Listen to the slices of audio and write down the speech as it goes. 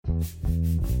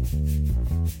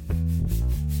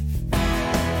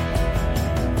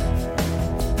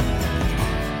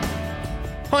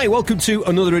Hi, welcome to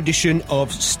another edition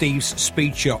of Steve's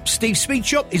Speed Shop. Steve's Speed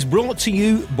Shop is brought to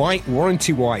you by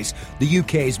Warranty Wise, the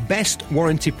UK's best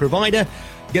warranty provider.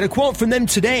 Get a quote from them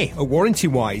today at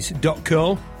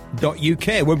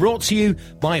warrantywise.co.uk. We're brought to you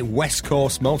by West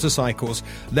Coast Motorcycles.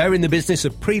 They're in the business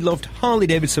of pre-loved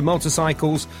Harley-Davidson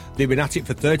motorcycles. They've been at it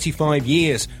for 35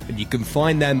 years, and you can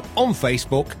find them on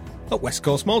Facebook at West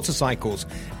Coast Motorcycles.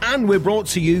 And we're brought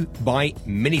to you by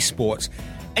Mini Sports.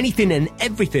 Anything and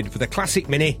everything for the classic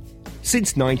Mini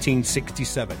since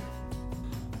 1967.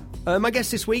 My guest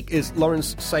this week is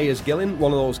Laurence Sayers-Gillan,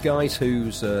 one of those guys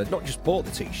who's not just bought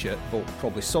the T-shirt, but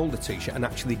probably sold the T-shirt and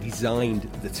actually designed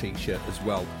the T-shirt as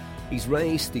well. He's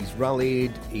raced, he's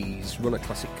rallied, he's run a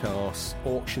classic car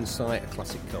auction site, a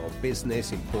classic car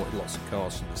business, imported lots of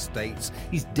cars from the States.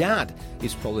 His dad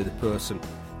is probably the person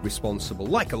responsible,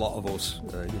 like a lot of us,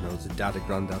 as a dad, a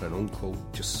granddad, an uncle,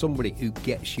 just somebody who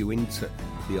gets you into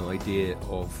the idea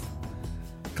of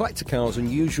collector cars,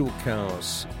 unusual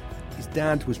cars. His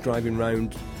dad was driving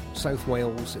around South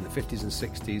Wales in the 50s and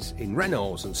 60s in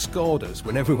Renaults and Skodas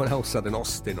when everyone else had an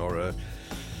Austin or a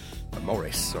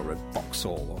Morris or a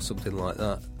Vauxhall or something like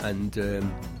that. And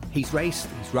he's raced,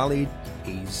 he's rallied,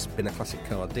 he's been a classic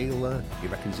car dealer. He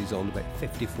reckons he's owned about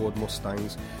 50 Ford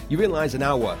Mustangs. You realise an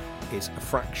hour is a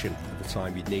fraction of the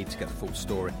time you'd need to get the full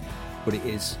story, but it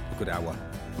is a good hour.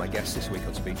 My guest this week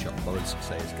on Speed Shop, Laurence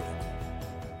Sayers-Gillan.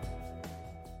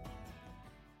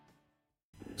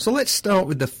 So let's start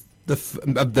with the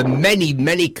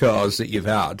many cars that you've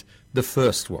had, the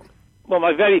first one. Well,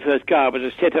 my very first car was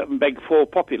a set-up and beg 4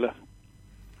 Popular.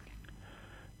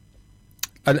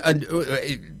 And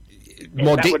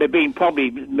that would have been probably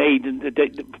made in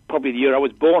probably the year I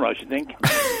was born, I should think.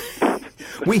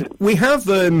 we have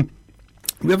a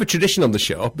tradition on the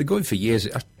show. Been going for years.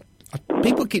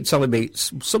 People keep telling me,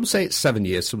 some say it's 7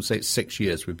 years, some say it's 6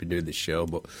 years we've been doing this show,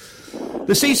 but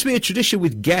there seems to be a tradition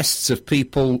with guests of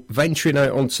people venturing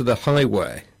out onto the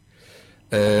highway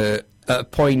at a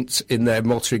point in their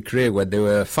motoring career when they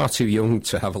were far too young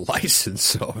to have a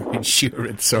licence or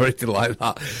insurance or anything like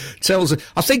that.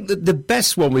 I think that the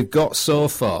best one we've got so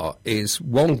far is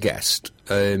one guest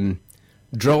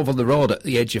drove on the road at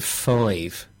the age of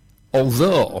 5,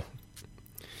 although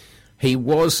he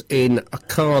was in a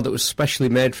car that was specially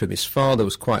made for him. His father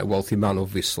was quite a wealthy man,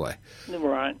 obviously.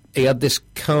 Right. He had this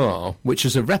car, which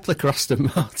was a replica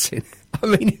Aston Martin. I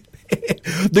mean,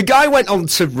 the guy went on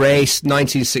to race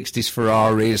 1960s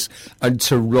Ferraris and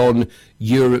to run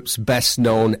Europe's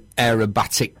best-known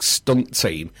aerobatic stunt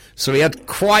team. So he had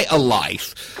quite a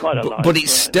life. But it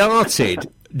started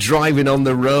driving on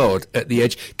the road at the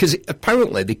edge, because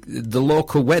apparently the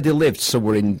local where they lived,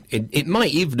 somewhere in it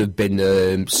might even have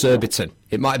been Surbiton.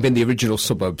 It might have been the original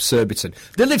suburb, Surbiton.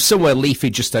 They lived somewhere leafy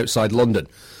just outside London,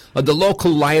 and the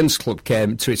local Lions Club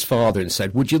came to his father and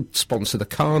said, "Would you sponsor the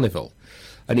carnival?"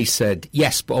 And he said,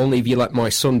 "Yes, but only if you let my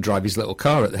son drive his little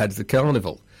car at the head of the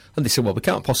carnival." And they said, "Well, we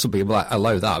can't possibly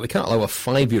allow that. We can't allow a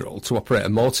 5-year-old to operate a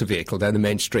motor vehicle down the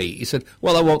main street." He said,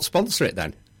 "Well, I won't sponsor it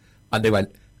then." And they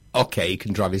went, "OK, he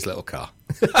can drive his little car."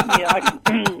 Yeah, I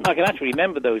can actually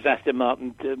remember those Aston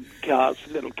Martin cars,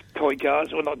 little toy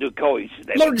cars. Well, not do toys.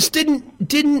 Laurence,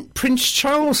 didn't Prince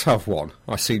Charles have one?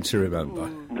 I seem to remember.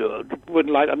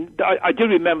 Wouldn't like them. I do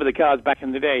remember the cars back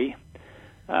in the day.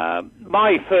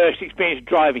 My first experience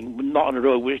driving, not on the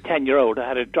road, was 10-year-old. I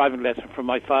had a driving lesson from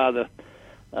my father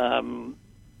down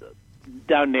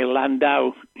near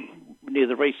Landau, near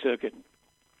the race circuit.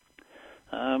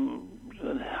 I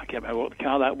can't remember what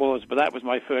car that was, but that was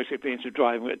my first experience of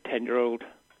driving with a 10-year-old.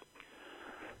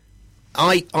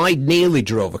 I nearly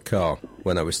drove a car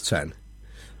when I was 10.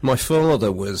 My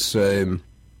father was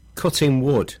cutting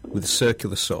wood with a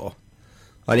circular saw,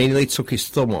 and he nearly took his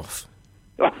thumb off.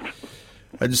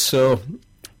 And so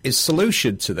his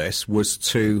solution to this was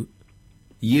to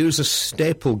use a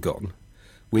staple gun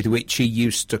with which he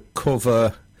used to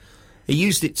cover... He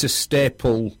used it to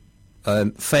staple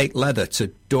fake leather to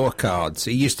door cards.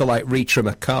 He used to retrim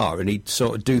a car, and he'd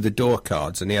sort of do the door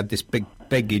cards, and he had this big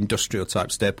industrial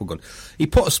type staple gun. He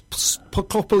put a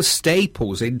couple of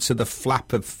staples into the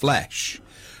flap of flesh,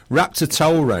 wrapped a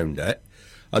towel round it,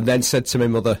 and then said to my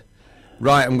mother,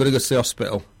 "Right, I'm going to go to the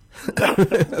hospital."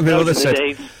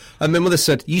 And my mother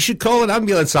said, "You should call an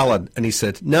ambulance, Alan." And he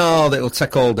said, "No, it'll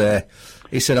take all day."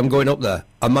 He said, "I'm going up there."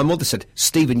 And my mother said,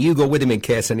 "Stephen, you go with him in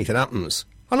case anything happens."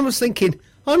 And I was thinking,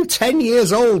 I'm 10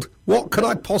 years old. What could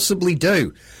I possibly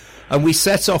do? And we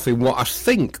set off in what I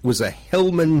think was a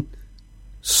Hillman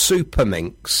Super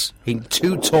Minx in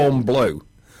two-tone blue.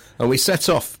 And we set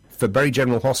off for Bury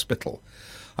General Hospital,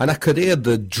 and I could hear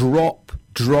the drop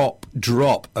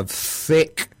of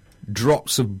thick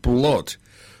drops of blood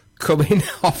coming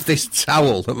off this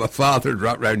towel that my father had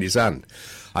wrapped round his hand.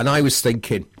 And I was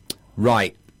thinking,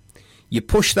 right, you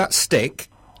push that stick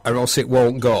or else it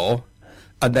won't go,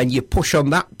 and then you push on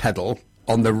that pedal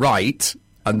on the right,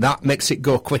 and that makes it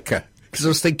go quicker. Because I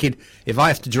was thinking, if I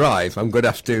have to drive, I'm going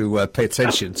to have to pay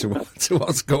attention to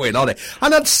what's going on.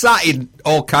 And I'd sat in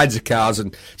all kinds of cars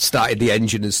and started the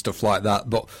engine and stuff like that.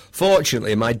 But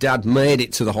fortunately, my dad made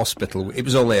it to the hospital. It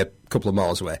was only a couple of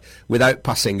miles away, without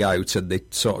passing out, and they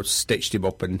sort of stitched him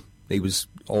up, and he was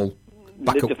all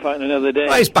back Lived to fight another day.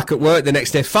 Well, he's back at work the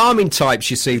next day. Farming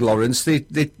types, you see, Laurence,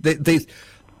 the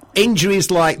injuries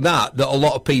like that a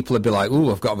lot of people would be like,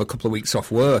 "Oh, I've got to have a couple of weeks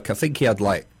off work." I think he had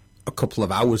like a couple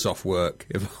of hours off work,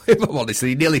 if I'm honest.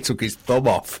 He nearly took his thumb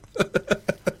off.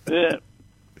 Yeah.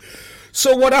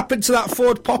 So what happened to that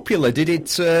Ford Popular? Did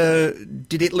it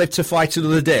live to fight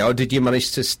another day, or did you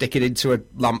manage to stick it into a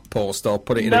lamppost or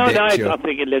put it in a ditch? No, I don't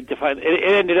think it lived to fight.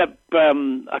 It ended up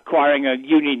acquiring a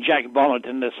Union Jack bonnet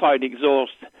and a side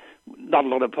exhaust. Not a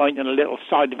lot of point in a little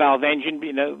side valve engine.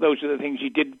 You know, those are the things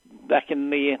you did back in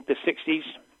the 60s.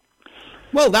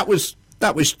 Well, that was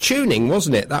tuning,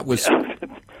 wasn't it? That was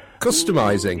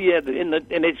customising. Yeah,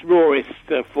 in its rawest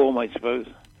form, I suppose.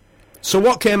 So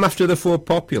what came after the Ford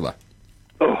Popular?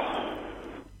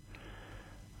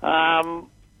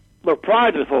 Well,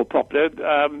 prior to the Ford Popular,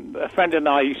 a friend and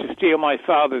I used to steal my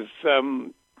father's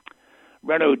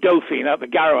Renault Dauphine out the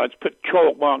garage, put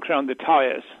chalk marks around the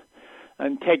tyres,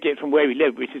 and take it from where we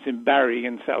lived, which is in Barry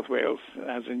in South Wales,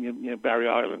 as in Barry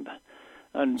Island,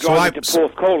 and drive it to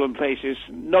Porthcawl and places.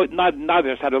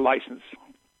 Neither of us had a licence.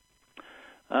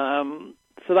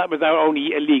 So that was our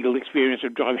only illegal experience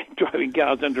of driving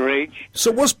cars underage.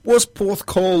 So was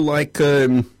Porthcawl like?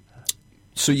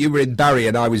 So you were in Barry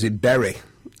and I was in Bury,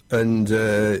 and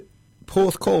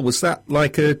Porthcawl, was that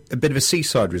like a bit of a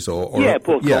seaside resort? Or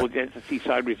Porthcawl is a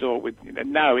seaside resort with.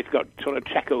 Now it's got sort of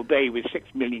Treco Bay with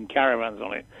 6 million caravans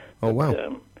on it. Oh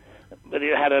wow! But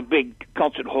it had a big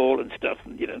concert hall and stuff,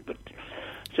 But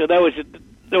so those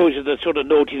are the sort of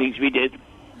naughty things we did.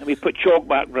 And we put chalk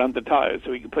back around the tyres so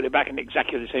we could put it back in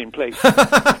exactly the same place.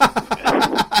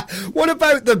 What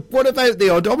about the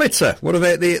odometer? What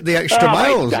about the extra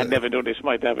miles? I never noticed.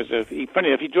 My dad was funny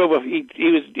enough. He drove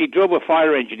a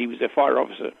fire engine. He was a fire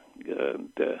officer,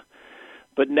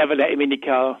 but never let him in the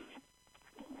car.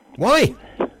 Why?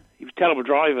 He was a terrible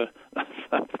driver.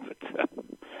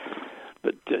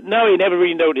 But no, he never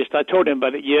really noticed. I told him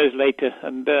about it years later,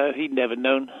 and he'd never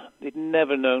known. He'd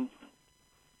never known.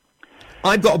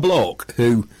 I've got a bloke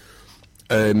who,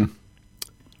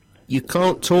 you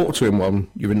can't talk to him while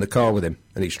you're in the car with him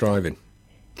and he's driving.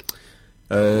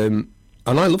 And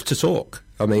I love to talk.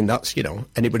 I mean, that's,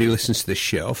 anybody who listens to this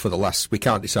show for the last, we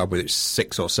can't decide whether it's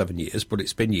 6 or 7 years, but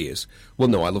it's been years. Well,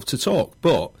 no, I love to talk.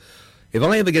 But if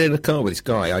I ever get in a car with this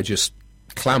guy, I just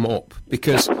clam up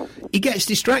because he gets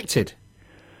distracted.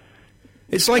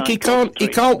 It's like he can't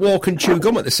walk and chew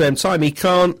gum at the same time. He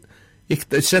can't.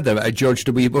 They said that at George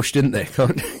W. Bush, didn't they?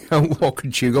 Can't walk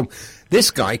and chew gum. This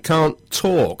guy can't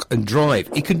talk and drive.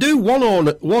 He can do one or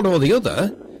the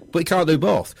other, but he can't do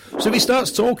both. So if he starts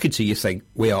talking to you, you think,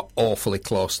 we are awfully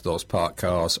close to those parked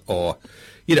cars, or,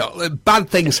 bad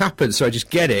things happen, so I just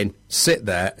get in, sit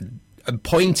there, and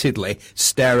pointedly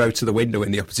stare out of the window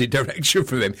in the opposite direction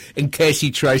from him in case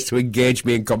he tries to engage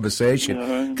me in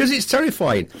conversation. Because it's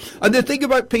terrifying. And the thing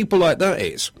about people like that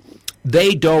is,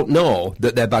 they don't know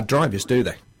that they're bad drivers, do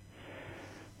they?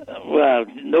 Well,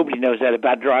 nobody knows they're a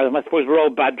bad driver. I suppose we're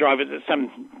all bad drivers.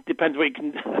 Depends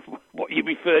what you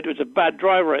refer to as a bad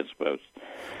driver, I suppose.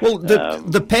 Well,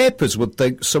 the papers would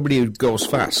think somebody who goes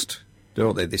fast,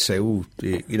 don't they? They say, oh,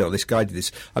 this guy did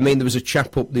this. I mean, there was a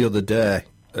chap up the other day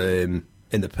in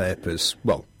the papers.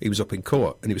 Well, he was up in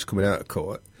court, and he was coming out of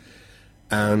court,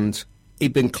 and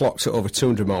he'd been clocked at over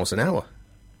 200 miles an hour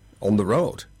on the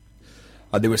road.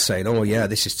 And they were saying, "Oh yeah,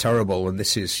 this is terrible, and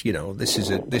this is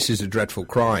a dreadful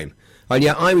crime." And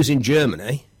yet, I was in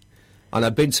Germany, and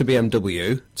I'd been to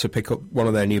BMW to pick up one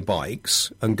of their new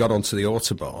bikes, and got onto the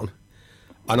autobahn,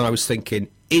 and I was thinking,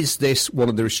 is this one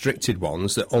of the restricted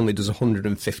ones that only does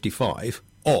 155,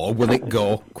 or will it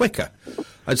go quicker?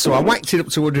 And so I whacked it up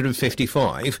to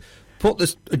 155, put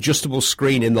the adjustable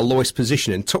screen in the lowest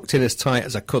position, and tucked in as tight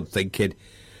as I could, thinking,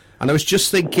 and I was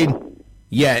just thinking,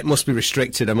 yeah, it must be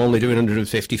restricted. I'm only doing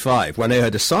 155. When I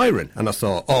heard a siren, and I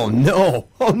thought, oh no.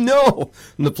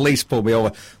 And the police pulled me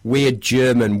over. Weird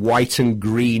German white and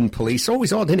green police.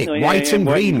 Always odd, isn't it? White and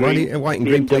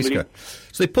green police car.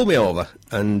 So they pulled me over,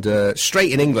 and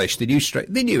straight in English, they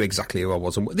knew exactly who I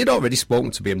was. And they'd already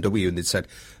spoken to BMW, and they'd said,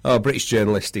 oh, British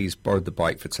journalist, he's borrowed the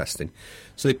bike for testing.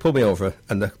 So they pulled me over,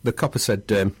 and the copper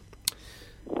said,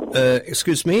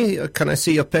 excuse me, can I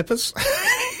see your papers?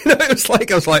 I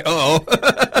was like, oh.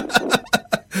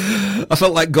 I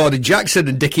felt like Gordon Jackson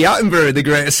and Dickie Attenborough in The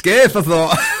Great Escape. I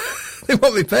thought, they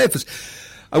want me papers.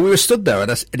 And we were stood there,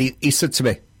 and he said to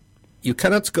me, you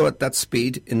cannot go at that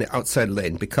speed in the outside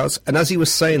lane because, and as he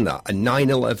was saying that, a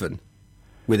 911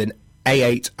 with an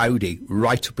A8 Audi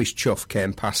right up his chuff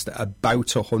came past at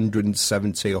about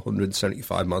 170,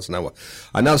 175 miles an hour.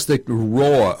 And as the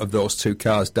roar of those two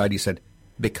cars died, he said,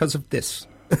 because of this.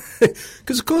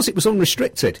 Because, of course, it was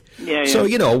unrestricted. Yeah. So,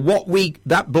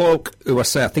 that bloke who I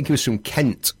think he was from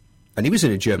Kent, and he was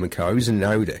in a German car, he was in an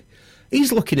Audi,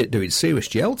 he's looking at doing serious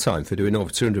jail time for doing over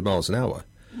 200 miles an hour.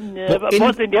 Yeah, but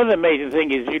the other major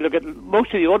thing is, you look at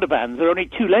most of the autobahns, there are only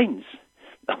 2 lanes.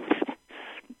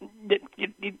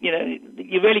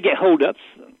 You really get hold-ups,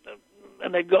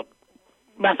 and they've got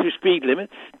massive speed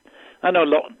limits. I know a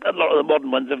lot of the modern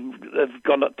ones have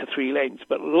gone up to 3 lanes,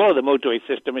 but a lot of the motorway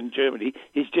system in Germany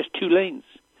is just 2 lanes.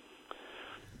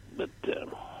 But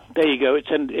there you go. It's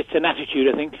an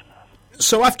attitude, I think.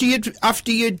 So after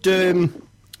you'd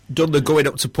done the going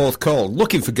up to Porthcawl,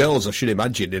 looking for girls, I should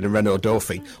imagine, in a Renault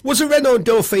Dauphine, was a Renault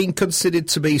Dauphine considered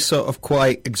to be sort of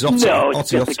quite exotic? No, it's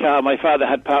just a car my father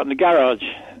had parked in the garage.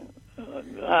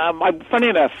 Funny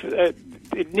enough,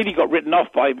 it nearly got written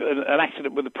off by an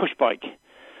accident with a push bike.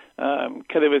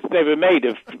 Because they were made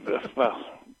of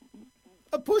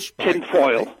a push bike, tin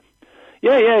foil.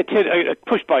 Really? Yeah, a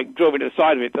push bike drove into the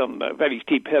side of it on a very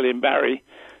steep hill in Barry,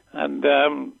 and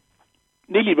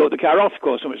nearly brought the car off, of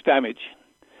course, so much damage.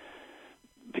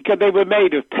 Because they were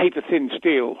made of paper-thin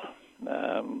steel.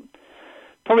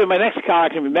 Probably my next car I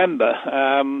can remember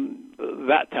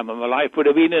that time of my life would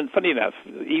have been, and funny enough,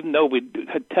 even though we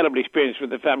had terrible experience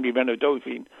with the family Renault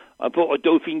Dauphine, I bought a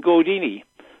Dauphine Gordini.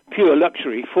 Pure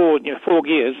luxury, 4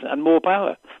 gears and more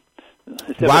power.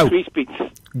 Wow, 3 speeds.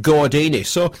 Gordini.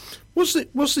 So,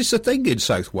 was this a thing in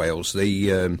South Wales?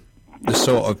 The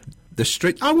sort of the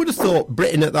strict. I would have thought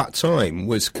Britain at that time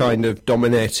was kind of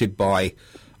dominated by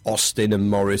Austin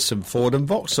and Morris and Ford and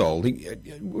Vauxhall.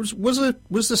 Was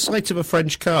the sight of a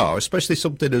French car, especially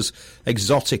something as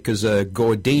exotic as a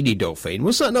Gordini Dauphine,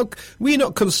 was that not? Were you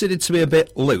not considered to be a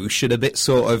bit loose and a bit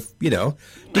sort of,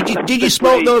 Did you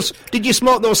smoke those? Did you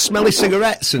smoke those smelly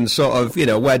cigarettes and sort of,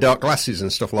 wear dark glasses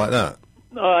and stuff like that?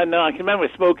 Oh no, I can remember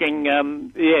smoking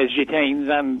Gitanes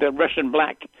and Russian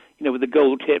black, with the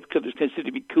gold tip, because it was considered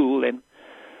to be cool then.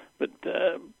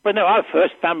 But no, our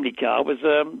first family car was,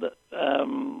 I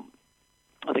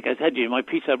think I said to you, my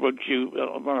piece I wrote you,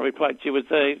 when I replied to you, was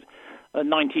a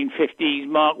 1950s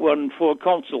Mark I Ford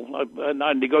Consul.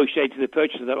 I negotiated the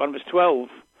purchase of that one. It was 12.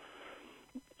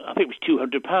 I think it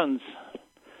was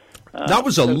 £200. That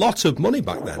was a lot of money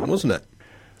back then, wasn't it?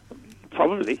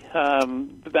 Probably.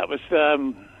 But that was, I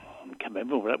can't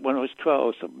remember when I was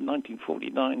 12, so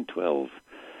 1949, 12.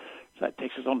 So that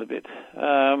takes us on a bit.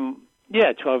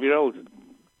 12-year-old.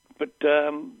 But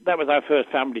that was our first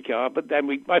family car. But then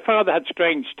my father had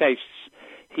strange tastes.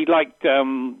 He liked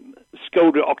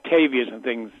Skoda Octavias and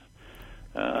things.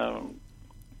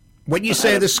 When you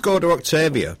say the Skoda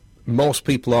Octavia, most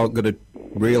people aren't going to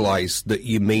realise that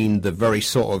you mean the very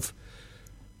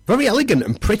very elegant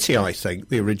and pretty, I think,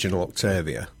 the original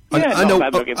Octavia. Yeah, I know,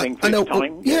 not bad looking thing for its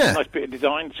time. Yeah. Nice bit of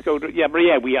design, Skoda. Yeah, but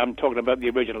I'm talking about the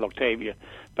original Octavia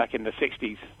back in the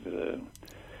 60s.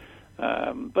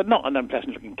 But not an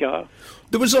unpleasant looking car.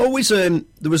 There was always a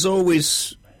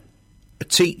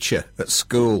teacher at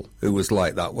school who was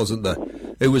like that, wasn't there?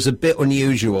 Who was a bit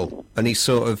unusual, and he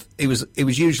was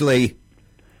usually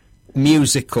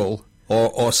musical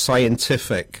or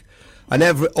scientific, and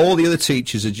all the other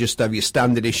teachers would just have your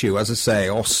standard issue, as I say,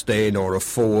 Austin or a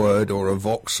Ford or a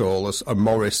Vauxhall or a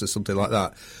Morris or something like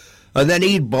that. And then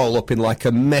he'd ball up in like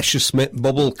a Messerschmitt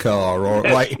bubble car, or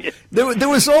like there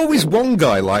was always one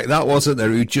guy like that, wasn't there,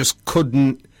 who just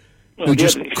couldn't conform.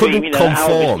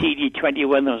 Alvis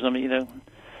TD21 or something,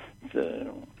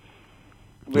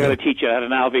 we had a teacher had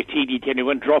an Alvis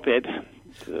TD21 drophead.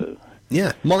 So.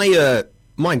 Yeah,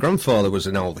 my grandfather was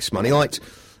an Alvis man. He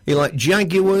liked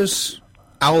Jaguars,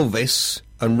 Alvis,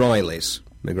 and Rileys.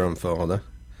 My grandfather.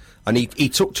 And he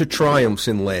took to Triumphs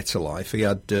in later life. He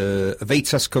had a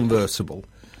Vitesse convertible,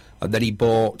 and then he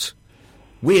bought,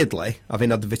 weirdly,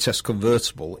 having had the Vitesse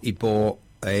convertible, he bought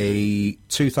a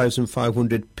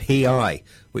 2500 PI,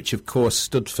 which of course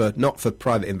stood for, not for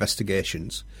private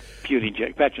investigations. Petrol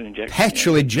injection.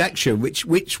 Petrol injection, which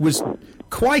was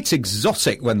quite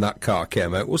exotic when that car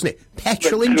came out, wasn't it?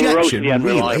 Petrol injection,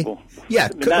 really? Yeah.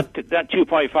 I mean, that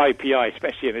 2.5 PI,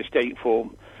 especially in estate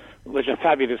form, was a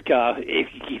fabulous car.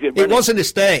 If you keep it running. It was an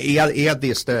estate. He had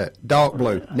the estate. Dark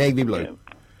blue, navy blue.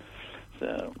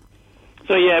 Yeah.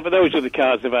 So yeah, but those are the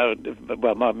cars about.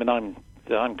 Well, I mean, I'm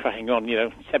cracking on.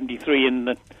 73 in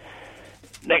the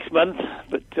next month,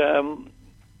 but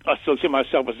I still see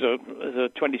myself as a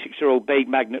 26-year-old babe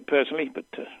magnet personally, but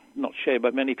not shared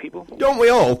by many people. Don't we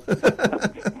all?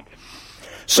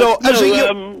 So,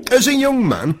 as a young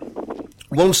man,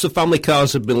 once the family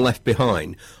cars had been left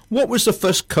behind, what was the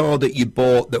first car that you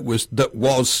bought that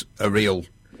was a real,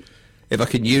 if I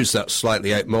can use that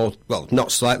slightly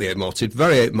not slightly outmoded,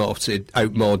 very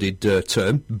outmoded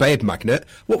term, babe magnet?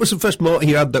 What was the first motor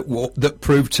you had that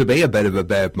proved to be a bit of a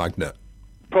babe magnet?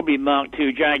 Probably Mark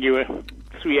II Jaguar,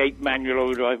 3.8 manual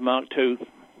overdrive Mark II.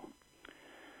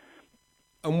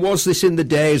 And was this in the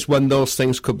days when those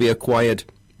things could be acquired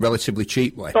relatively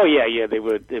cheaply? Oh yeah, they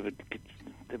were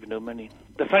no money.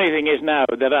 The funny thing is now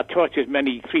there are twice as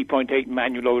many 3.8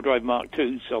 manual overdrive Mark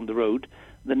IIs on the road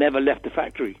that never left the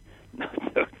factory.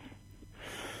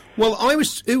 Well,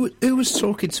 who was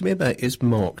talking to me about his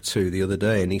Mark II the other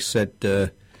day, and he said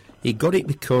he got it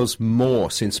because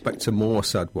Inspector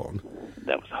Morse had one.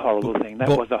 That was a horrible thing. That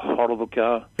was a horrible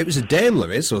car. It was a Daimler,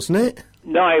 wasn't it?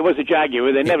 No, it was a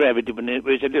Jaguar. They never ever did one. It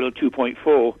was a little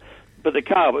 2.4. But the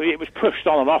car, it was pushed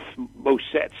on and off most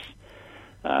sets.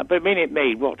 But I mean, it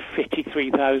made,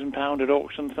 £53,000 at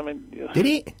auction, something. Did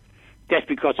it? Just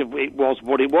because it was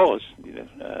what it was.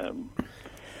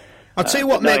 I'll tell you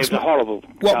what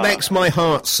makes my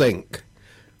heart sink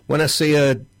when I see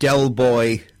a Del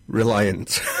Boy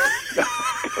Reliant.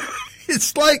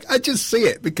 It's like, I just see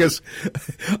it because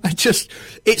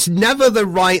it's never the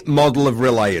right model of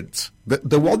Reliant.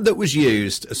 The one that was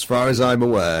used, as far as I'm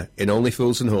aware, in Only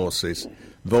Fools and Horses,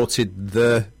 voted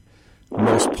the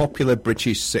most popular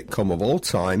British sitcom of all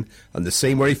time, and the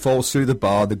scene where he falls through the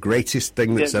bar, the greatest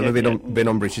thing that's ever been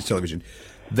on British television.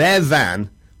 Their van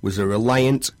was a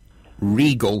Reliant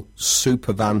Regal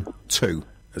Supervan 2,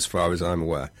 as far as I'm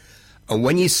aware. And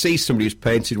when you see somebody who's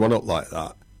painted one up like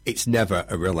that, it's never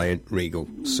a Reliant Regal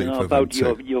Supervan. About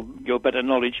your better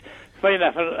knowledge. Funny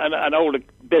enough, an older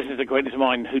business acquaintance of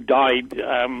mine who died,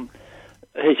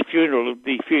 his funeral,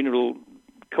 the funeral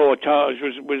cortege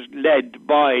was led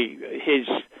by his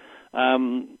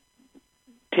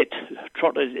Tit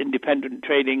Trotter's independent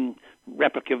trading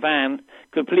replica van,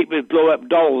 complete with blow-up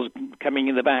dolls coming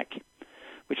in the back,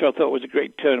 which I thought was a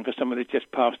great turn for someone that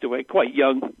just passed away, quite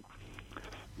young,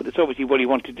 but it's obviously what he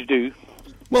wanted to do.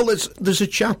 Well, there's a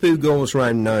chap who goes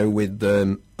around now with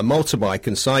a motorbike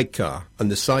and sidecar,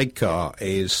 and the sidecar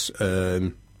is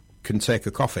can take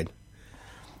a coffin.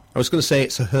 I was going to say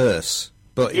it's a hearse,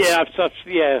 but I've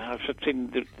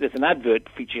seen there's an advert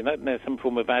featuring that. There's some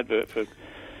form of advert for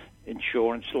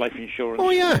insurance, life insurance.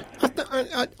 Oh yeah,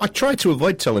 I try to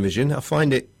avoid television. I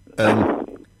find it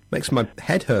makes my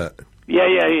head hurt. Yeah,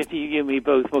 you and me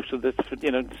both. Most of this,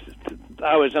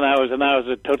 hours and hours and hours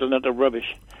of total nut of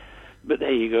rubbish. But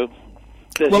there you go.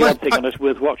 There's one thing on us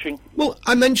worth watching. Well,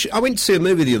 I went to see a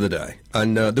movie the other day,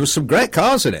 and there was some great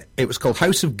cars in it. It was called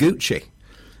House of Gucci,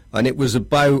 and it was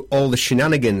about all the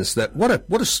shenanigans that. What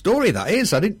a story that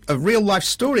is! A real life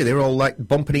story. They were all like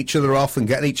bumping each other off and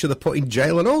getting each other put in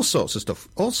jail and all sorts of stuff,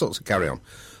 all sorts of carry on.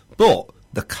 But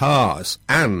the cars,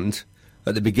 and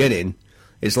at the beginning,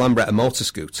 his Lambretta motor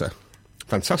scooter,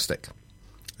 fantastic,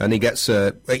 and he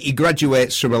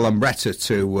graduates from a Lambretta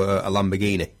to a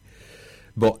Lamborghini.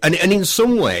 But and in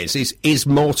some ways, his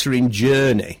motoring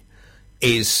journey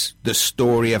is the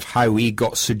story of how he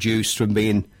got seduced from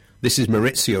being. This is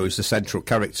Maurizio, who's the central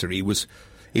character. He was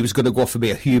going to go off and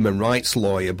be a human rights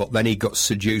lawyer, but then he got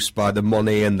seduced by the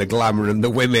money and the glamour and the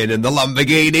women and the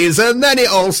Lamborghinis, and then it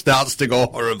all starts to go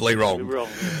horribly wrong.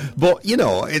 But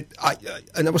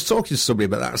I was talking to somebody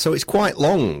about that. So it's quite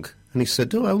long, and he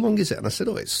said, "Oh, how long is it?" And I said,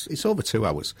 "Oh, it's over 2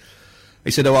 hours."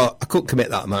 He said, "Oh, I couldn't commit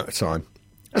that amount of time."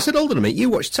 I said, "Hold on a minute, you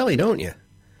watch telly, don't you?"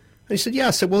 And he said, "Yeah."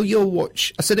 I said, "Well, you'll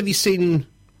watch..." I said, "Have you seen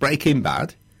Breaking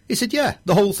Bad?" He said, "Yeah,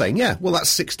 the whole thing, yeah." Well, that's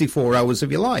 64 hours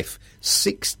of your life.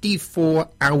 64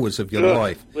 hours of your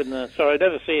life. Sorry, I've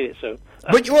never seen it, so...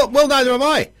 But, well, neither have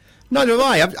I. Neither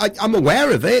have I. I'm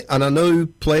aware of it, and I know who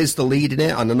plays the lead in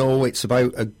it, and I know it's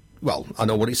about... I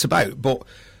know what it's about, but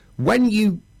when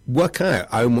you work out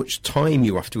how much time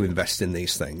you have to invest in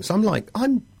these things, I'm like,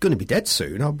 I'm going to be dead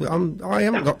soon. I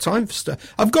haven't got time for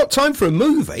stuff. I've got time for a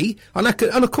movie, and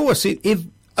of course, if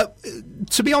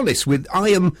To be honest, I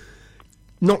am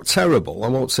not terrible. I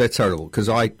won't say terrible because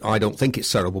I don't think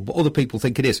it's terrible, but other people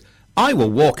think it is. I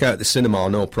will walk out the cinema,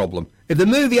 no problem. If the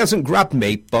movie hasn't grabbed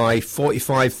me by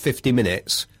 45, 50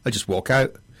 minutes, I just walk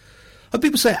out. And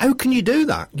people say, how can you do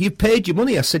that? You've paid your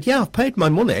money. I said, yeah, I've paid my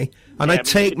money, and I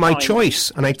take my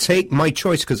choice. And I take my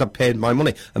choice because I've paid my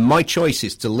money. And my choice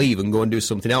is to leave and go and do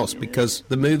something else because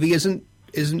the movie isn't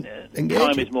engaging.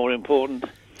 Time is more important.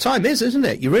 Time is, isn't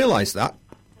it? You realise that?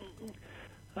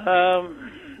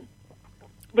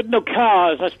 But no,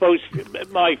 cars, I suppose,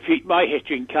 my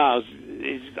history in cars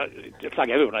is, it's like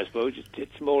everyone, I suppose,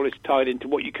 it's more or less tied into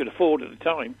what you could afford at the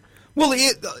time. Well,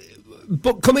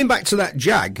 but coming back to that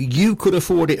Jag, you could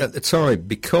afford it at the time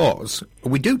because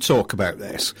we do talk about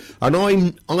this, and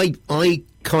I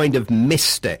kind of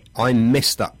missed it. I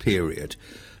missed that period,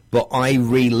 but I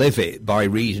relive it by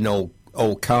reading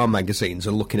old car magazines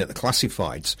and looking at the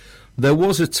classifieds. There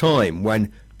was a time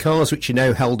when cars which are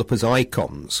now held up as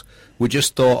icons were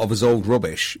just thought of as old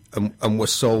rubbish and were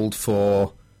sold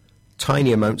for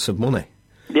tiny amounts of money.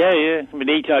 Yeah. I mean,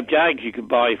 E-type Jags you can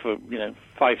buy for,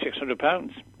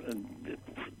 £500-600. And,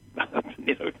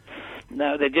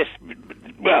 now they're just,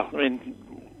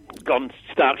 gone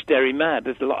stark staring mad.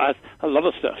 There's a lot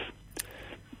of stuff.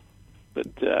 But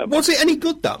was it any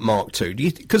good, that Mark II?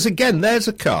 Because again, there's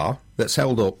a car that's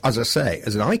held up, as I say,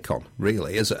 as an icon,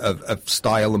 really, as of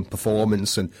style and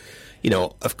performance, and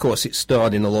of course, it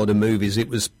starred in a lot of movies. It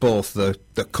was both the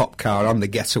cop car and the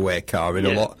getaway car in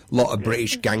a lot of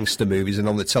British gangster movies and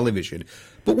on the television.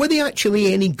 But were they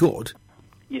actually any good?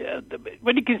 Yeah,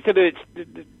 when you consider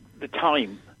the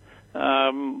time,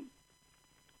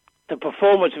 the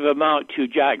performance of a Mark II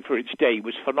Jag for its day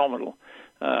was phenomenal.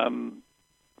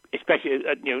 Especially,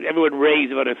 everyone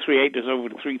raves about a 3.8 over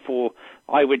the 3.4.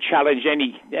 I would challenge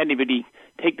anybody,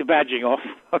 take the badging off,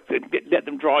 let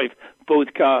them drive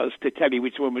both cars to tell you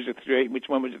which one was a 3.8, which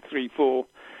one was a 3.4.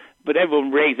 But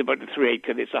everyone raves about the 3.8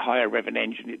 because it's a higher revving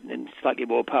engine and slightly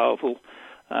more powerful.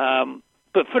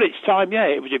 But for its time,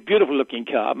 it was a beautiful looking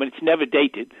car. I mean, it's never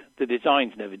dated. The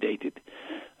design's never dated.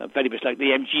 Very much like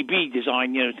the MGB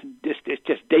design, it's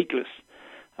just dateless.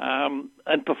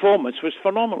 And performance was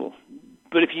phenomenal.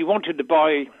 But if you wanted a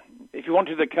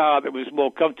car that was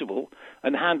more comfortable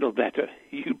and handled better,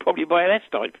 you'd probably buy an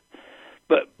S-Type.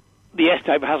 But the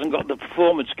S-Type hasn't got the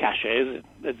performance cachet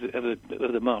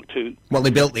of the Mark II. Well, they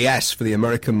built the S for the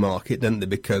American market, didn't they?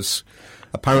 Because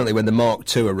apparently when the Mark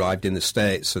II arrived in the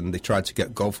States and they tried to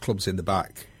get golf clubs in the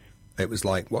back, it was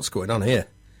like, what's going on here?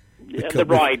 Yeah, the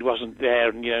ride wasn't there,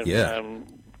 and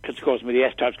because of course the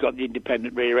S-Type's got the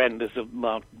independent rear end, as the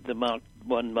Mark I,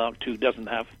 Mark II doesn't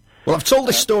have. Well, I've told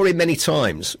this story many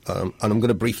times, and I'm going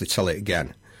to briefly tell it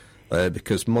again,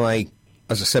 because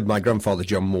as I said, my grandfather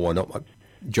John Moore,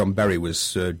 John Berry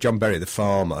the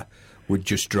farmer, would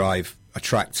just drive a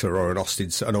tractor or an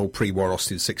old pre-war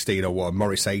Austin 1601,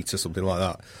 Morris 8 or something like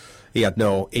that. He had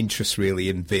no interest really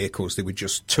in vehicles; they were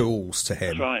just tools to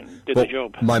him. That's right, did the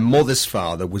job. My mother's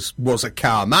father was a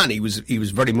car man. He was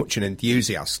very much an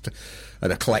enthusiast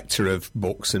and a collector of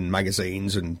books and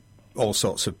magazines and all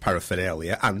sorts of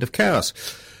paraphernalia and of cars.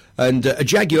 And a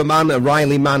Jaguar man, a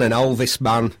Riley man, an Elvis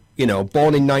man,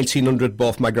 born in 1900,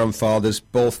 both my grandfathers,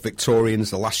 both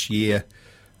Victorians, the last year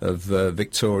of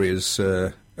Victoria's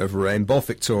of reign, both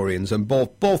Victorians, and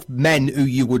both men who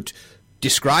you would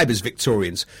describe as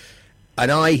Victorians.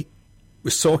 And I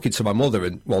was talking to my mother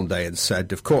one day and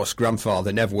said, of course,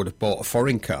 grandfather never would have bought a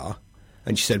foreign car.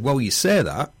 And she said, well, you say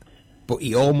that, but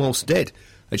he almost did.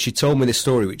 And she told me this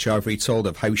story, which I've retold,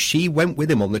 of how she went with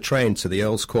him on the train to the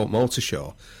Earl's Court Motor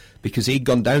Show because he'd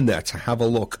gone down there to have a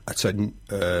look at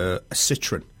a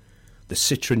Citroën, the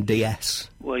Citroën DS.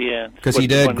 Well, yeah. Because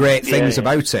he'd heard great things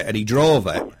about it, and he drove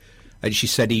it. And she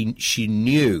said she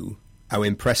knew how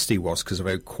impressed he was because of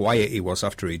how quiet he was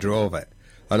after he drove it.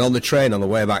 And on the train, on the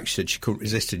way back, she said she couldn't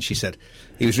resist it. And she said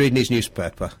he was reading his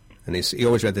newspaper, and he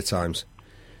always read the Times.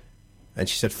 And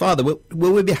she said, Father,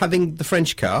 will we be having the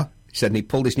French car? He said, and he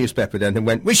pulled his newspaper down and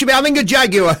went, we should be having a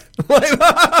Jaguar. But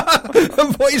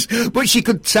she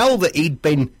could tell that he'd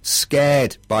been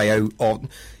scared by how good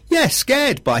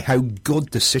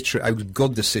the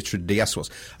Citroën DS was.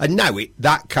 And now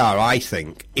that car, I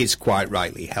think, is quite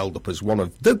rightly held up as one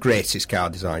of the greatest car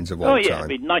designs of all time. I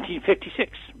mean,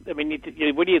 1956. I mean,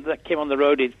 when that came on the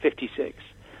road in 56.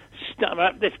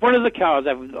 It's one of the cars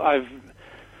I've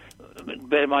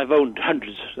owned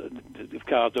hundreds of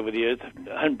cars over the years,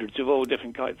 hundreds of all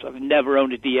different types. I've never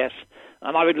owned a DS,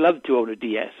 and I would love to own a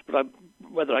DS, but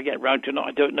whether I get round to it or not,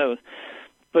 I don't know.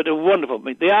 But they're wonderful. I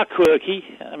mean, they are quirky.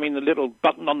 I mean, the little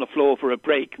button on the floor for a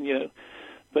brake,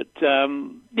 But,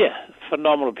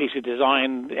 phenomenal piece of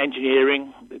design,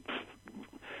 engineering.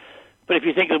 But if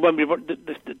you think of the one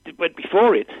that went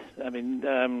before it, I mean,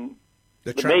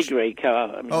 the Maygrey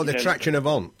car. I mean, the Traction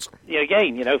Avant. Yeah,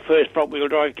 again, first front-wheel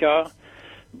drive car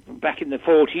back in the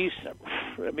 40s.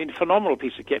 I mean, phenomenal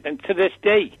piece of kit. And to this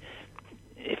day,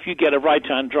 if you get a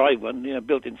right-hand drive one,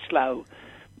 built in Slough,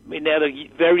 I mean, they're a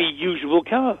very usable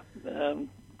car.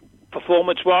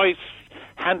 Performance-wise,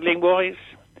 handling-wise,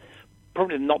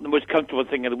 probably not the most comfortable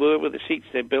thing in the world with the seats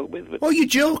they're built with. Oh, you're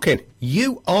joking.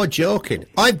 You are joking.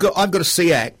 I've got a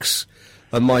CX,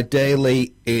 and my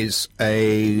daily is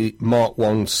a Mark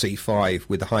 1 C5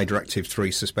 with a Hydractive 3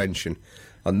 suspension.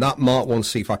 And that Mark 1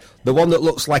 C5, the one that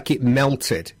looks like it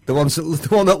melted, the one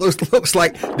that looks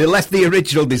like they left the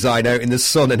original design out in the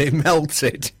sun and it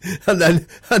melted, and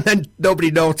then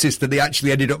nobody noticed, and they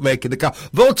actually ended up making the car.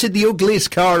 Voted the ugliest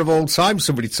car of all time,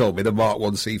 somebody told me, the Mark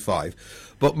 1 C5.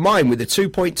 But mine, with the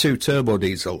 2.2 turbo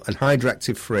diesel and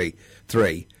Hydractive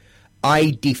 3,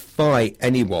 I defy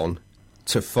anyone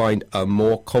to find a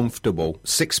more comfortable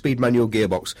 6-speed manual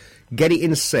gearbox. Get it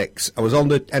in 6. I was on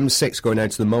the M6 going down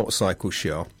to the motorcycle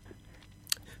show.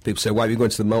 People say, why are you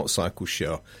going to the motorcycle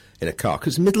show in a car?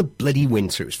 Because in the middle of bloody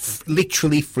winter, it's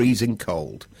literally freezing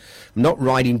cold. I'm not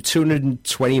riding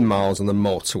 220 miles on the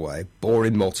motorway,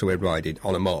 boring motorway riding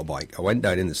on a motorbike. I went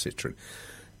down in the Citroen.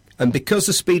 And because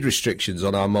the speed restrictions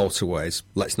on our motorways,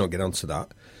 let's not get onto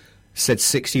that, said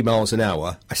 60 miles an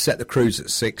hour, I set the cruise at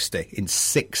 60 in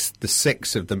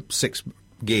the 6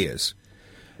 gears.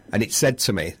 And it said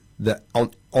to me that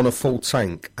on a full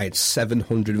tank, I had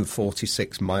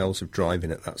 746 miles of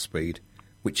driving at that speed,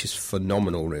 which is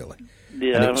phenomenal, really.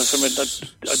 Yeah,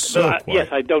 yes,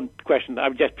 I don't question that.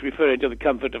 I'm just referring to the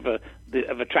comfort of a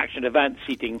Traction Avant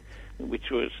seating, which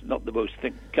was not the most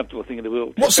comfortable thing in the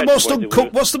world. What's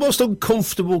the most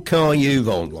uncomfortable car you've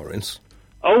owned, Laurence?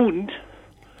 Owned?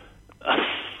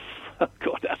 Oh,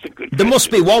 God, that's a good question. There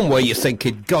must be one where you're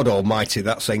thinking, God almighty,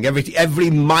 that thing, every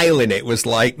mile in it was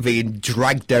like being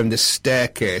dragged down the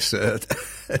staircase at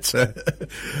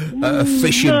a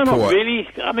fishing port. No, not really.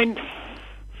 I mean,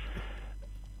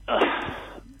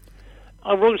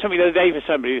 I wrote something the other day for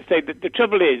somebody to say that the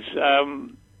trouble is,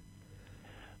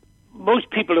 most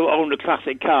people who own the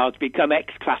classic cars become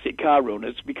ex-classic car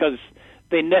owners because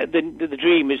the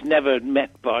dream is never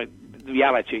met by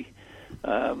reality.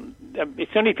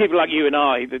 It's only people like you and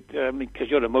I that, because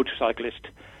you're a motorcyclist,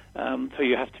 so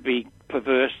you have to be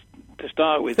perverse to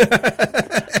start with.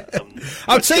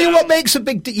 I'll tell you what makes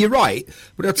you're right,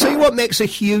 but I'll tell you what makes a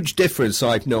huge difference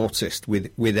I've noticed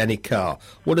with any car.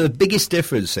 One of the biggest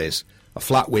differences, a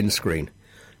flat windscreen.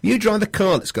 You drive a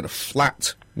car that's got a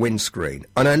flat windscreen,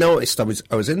 and I noticed I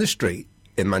was in the street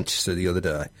in Manchester the other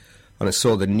day, and I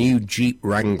saw the new Jeep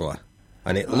Wrangler,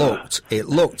 and it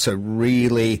looked a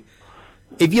really...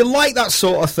 If you like that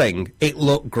sort of thing, it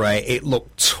looked great. It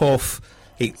looked tough.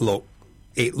 It looked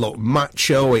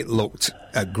macho. It looked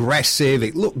aggressive.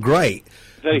 It looked great.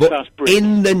 Very but fast break.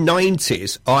 In the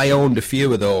 90s, I owned a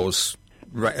few of those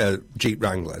Jeep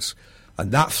Wranglers,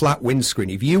 and that flat windscreen,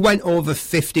 if you went over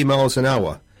 50 miles an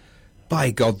hour,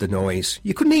 by God, the noise.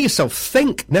 You couldn't hear yourself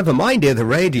think, never mind hear the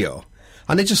radio.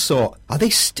 And I just thought, are they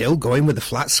still going with a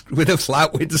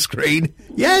flat windscreen?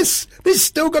 Yes, they've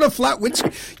still got a flat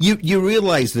windscreen. You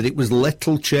realise that it was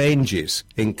little changes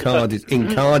in car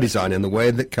design and the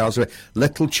way that cars were,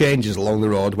 little changes along the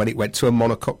road when it went to a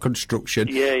monocoque construction,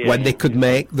 when they could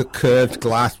make the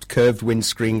curved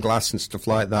windscreen glass and stuff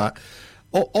like that.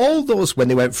 All those, when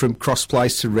they went from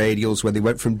cross-plies to radials, when they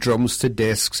went from drums to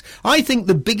discs. I think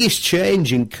the biggest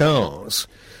change in cars...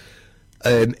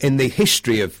 in the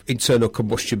history of internal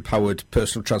combustion-powered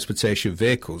personal transportation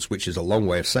vehicles, which is a long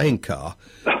way of saying car,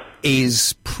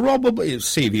 is probably,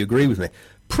 see if you agree with me,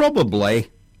 probably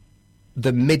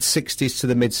the mid-60s to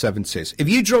the mid-70s. If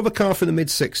you drove a car from the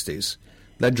mid-60s,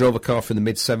 then drove a car from the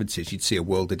mid-70s, you'd see a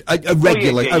world of... A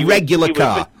regular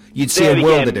car, you'd see a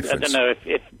world of difference. I don't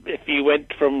know, if you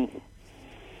went from...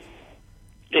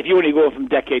 If you only go from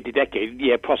decade to decade,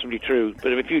 yeah, possibly true.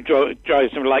 But if you drive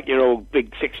something like your old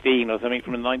big 16 or something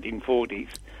from the 1940s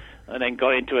and then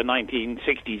got into a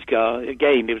 1960s car,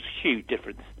 again, there was a huge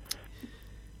difference.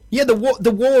 Yeah, the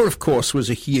war, of course, was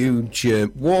a huge...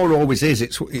 war always is.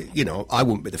 It's, I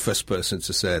wouldn't be the first person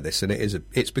to say this, and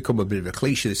it's become a bit of a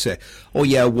cliche to say, oh,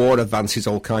 yeah, war advances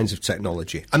all kinds of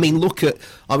technology. I mean,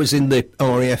 I was in the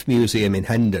RAF Museum in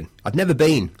Hendon. I'd never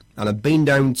been, and I've been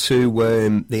down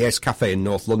to the Ace Cafe in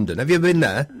North London. Have you ever been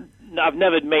there? I've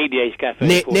never made the Ace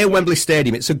Cafe. Near Wembley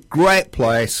Stadium. It's a great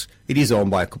place. It is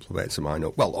owned by a couple of mates of mine.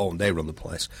 Well, owned, they run the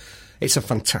place. It's a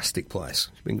fantastic place.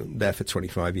 It's been there for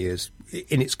 25 years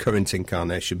in its current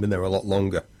incarnation. Been there a lot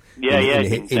longer.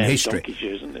 In history.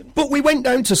 Years, isn't it? But we went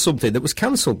down to something that was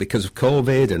cancelled because of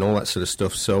COVID and all that sort of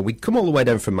stuff. So we'd come all the way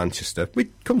down from Manchester.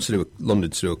 We'd come to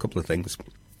London to do a couple of things.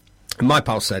 And my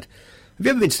pal said, "Have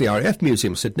you ever been to the RAF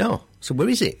Museum?" I said, "No." So where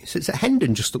is it? He said, "It's at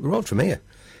Hendon, just up the road from here."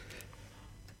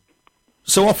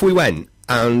 So off we went,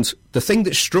 and the thing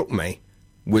that struck me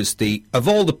was of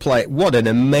all the place, what an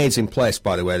amazing place,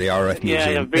 by the way, the RAF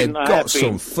Museum. They've got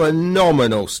some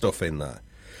phenomenal stuff in there.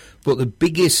 But the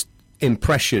biggest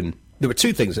impression, there were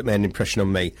two things that made an impression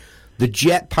on me. The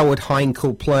jet-powered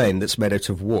Heinkel plane that's made out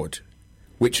of wood,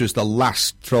 which was the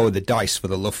last throw of the dice for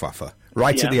the Luftwaffe, at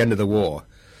the end of the war.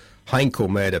 Heinkel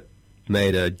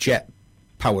made a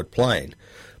jet-powered plane,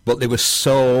 but they were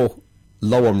so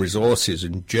low on resources,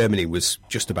 and Germany was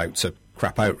just about to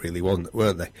crap out, really,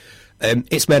 weren't they?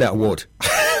 It's made out of wood,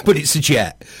 but it's a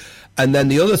jet. And then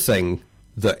the other thing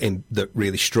that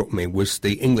really struck me was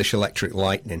the English Electric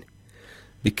Lightning,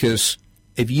 because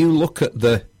if you look at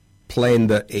the plane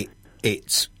that it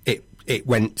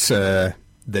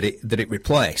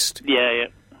replaced,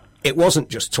 it wasn't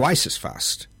just twice as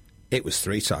fast; it was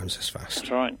 3 times as fast.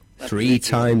 That's right. Three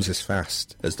times as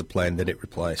fast as the plane that it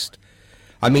replaced.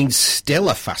 I mean, still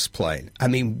a fast plane. I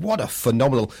mean, what a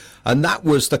phenomenal... And that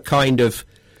was the kind of...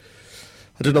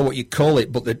 I don't know what you call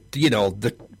it, but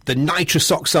the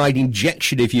nitrous oxide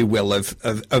injection, if you will, of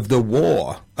the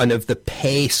war and of the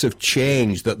pace of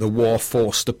change that the war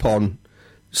forced upon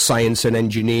science and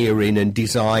engineering and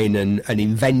design and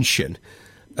invention.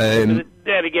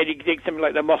 There again, you can take something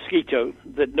like the Mosquito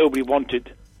that nobody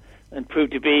wanted and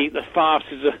proved to be as fast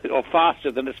or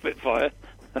faster than a Spitfire.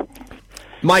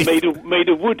 Made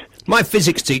of wood. My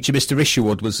physics teacher, Mr.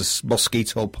 Isherwood, was a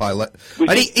Mosquito pilot.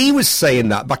 And he was saying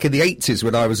that back in the 80s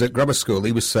when I was at grammar school.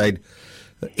 He was saying,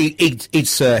 he'd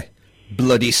say,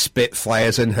 bloody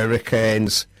Spitfires and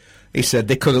Hurricanes. He said,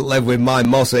 they couldn't live with my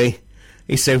Mozzie.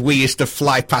 He said, we used to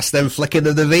fly past them flicking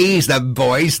of the V's, them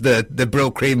boys, the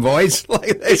Brill Cream boys.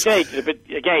 Like this. But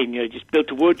again, just built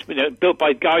to wood, built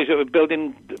by guys that were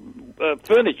building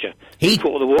furniture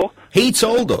before the war. He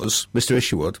told us, Mr.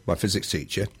 Isherwood, my physics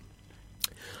teacher,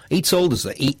 he told us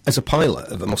that he, as a pilot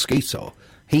of a Mosquito,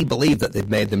 he believed that they'd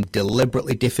made them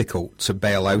deliberately difficult to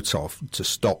bail out of, to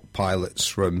stop pilots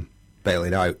from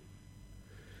bailing out.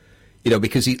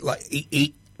 Because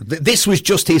this was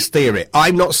just his theory.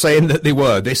 I'm not saying that they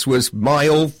were. This was my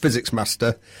old physics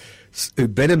master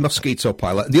who'd been a Mosquito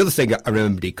pilot. And the other thing I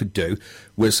remembered he could do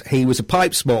was he was a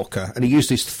pipe smoker and he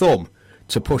used his thumb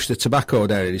to push the tobacco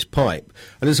down in his pipe.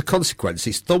 And as a consequence,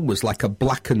 his thumb was like a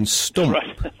blackened stump.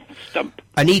 Right. Stump.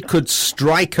 And he could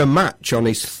strike a match on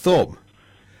his thumb.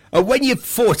 And when you're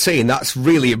 14, that's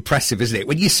really impressive, isn't it?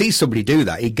 When you see somebody do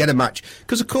that, you get a match.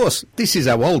 Because, of course, this is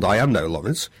how old I am now,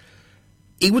 Laurence.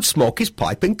 He would smoke his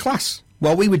pipe in class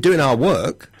while we were doing our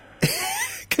work.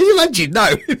 Can you imagine now,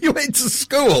 if you went to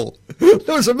school,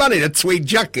 there was a man in a tweed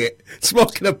jacket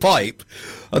smoking a pipe,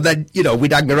 and then,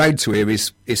 we'd hang around to hear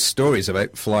his stories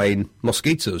about flying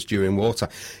Mosquitoes during wartime.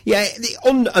 Yeah,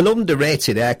 an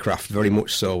underrated aircraft, very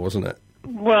much so, wasn't it?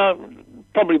 Well,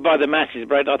 probably by the masses,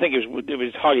 but I think it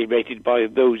was highly rated by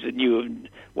those that knew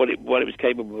what it was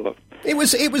capable of. It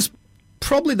was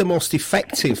probably the most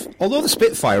effective, although the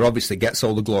Spitfire obviously gets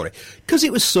all the glory, because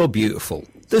it was so beautiful.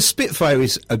 The Spitfire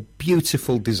is a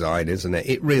beautiful design, isn't it?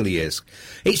 It really is.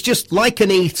 It's just like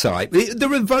an E-Type.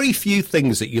 There are very few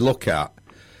things that you look at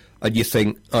and you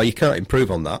think, oh, you can't improve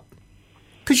on that.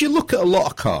 Because you look at a lot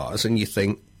of cars and you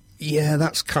think, yeah,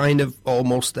 that's kind of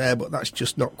almost there, but that's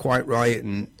just not quite right.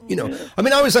 And, I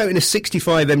mean, I was out in a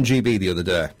 65 MGB the other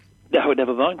day. No,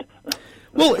 never mind.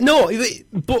 Well, no,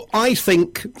 but I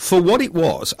think for what it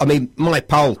was, I mean, my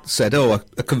pal said, a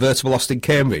convertible Austin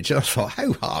Cambridge. And I thought,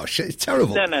 how harsh, it's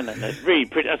terrible. No, it's really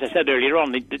pretty. As I said earlier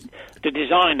on, the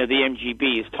design of the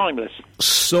MGB is timeless.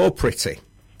 So pretty.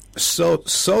 So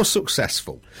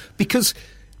successful.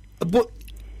 But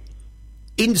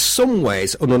in some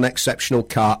ways, an unexceptional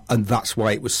car, and that's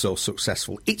why it was so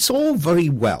successful. It's all very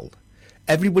well.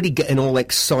 Everybody getting all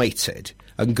excited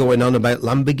and going on about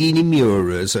Lamborghini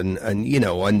Miuras and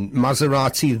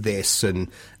Maserati this and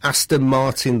Aston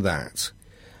Martin that.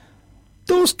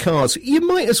 Those cars, you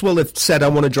might as well have said, I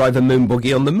want to drive a moon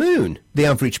buggy on the moon, the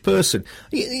average person.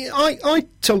 I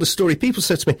tell the story, people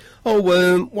say to me,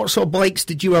 what sort of bikes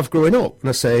did you have growing up? And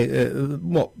I say,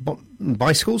 what,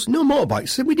 bicycles? No, motorbikes. I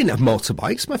said, we didn't have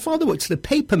motorbikes. My father worked at the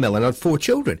paper mill and had 4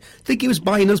 children. I think he was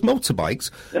buying us motorbikes.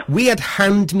 We had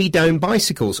hand-me-down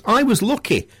bicycles. I was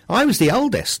lucky. I was the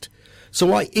eldest.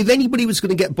 So if anybody was going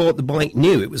to get bought the bike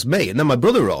new, it was me. And then my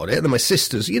brother rode it, and then my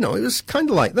sisters, it was kind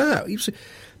of like that.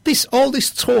 All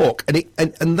this talk,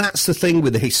 and that's the thing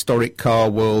with the historic car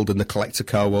world and the collector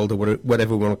car world, or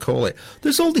whatever we want to call it.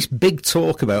 There's all this big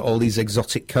talk about all these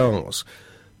exotic cars.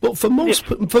 But for most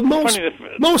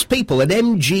people, an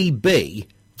MGB,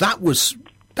 that was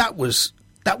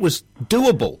doable. That was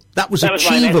achievable. That was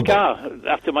my next car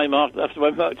after my Mark II,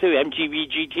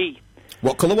 MGB GT.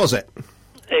 What colour was it?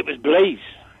 It was blaze.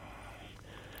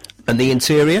 And the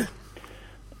interior?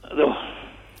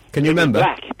 Can you remember?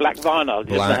 Black vinyl.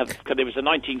 Black. Because it was a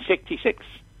 1966.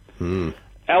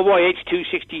 LYH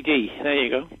 260D. There you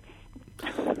go.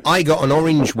 I got an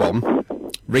orange one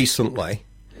recently,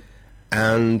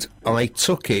 and I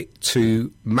took it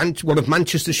to one of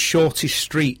Manchester's shortest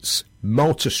streets,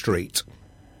 Motor Street.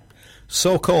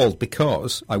 So called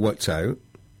because I worked out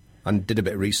and did a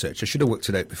bit of research. I should have worked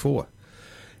it out before.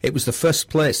 It was the first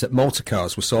place that motor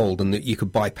cars were sold and that you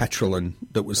could buy petrol, and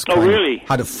that was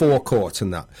had a forecourt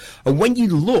and that. And when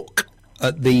you look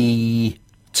at the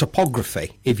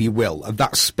topography, if you will, of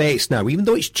that space now, even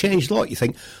though it's changed a lot, you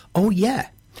think, oh yeah,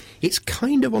 it's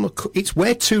kind of it's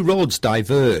where two roads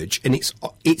diverge, and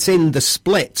it's in the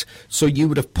split. So you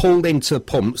would have pulled into the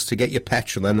pumps to get your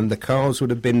petrol, and then the cars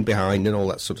would have been behind and all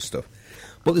that sort of stuff.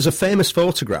 But there's a famous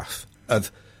photograph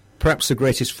of perhaps the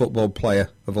greatest football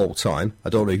player of all time. I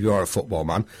don't know if you are a football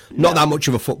man. No. Not that much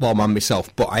of a football man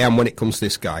myself, but I am when it comes to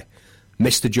this guy.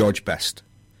 Mr. George Best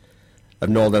of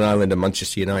Northern Ireland and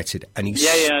Manchester United. And he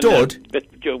stood...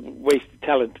 waste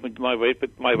talent, my way of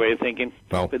thinking.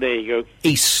 Well, but there you go.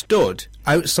 He stood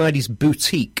outside his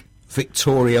boutique,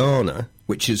 Victoriana,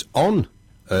 which is on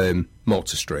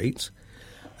Motor Street,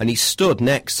 and he stood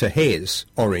next to his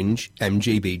orange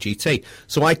MGB GT.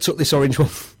 So I took this orange one...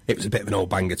 It was a bit of an old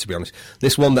banger, to be honest.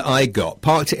 This one that I got,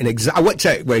 parked it in I worked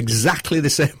out where exactly the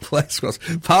same place was,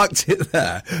 parked it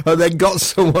there, and then got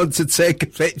someone to take a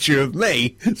picture of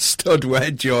me stood where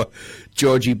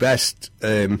Georgie Best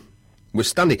was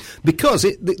standing. Because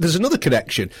there's another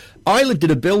connection. I lived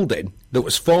in a building that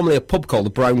was formerly a pub called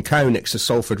the Brown Cow next to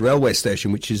Salford Railway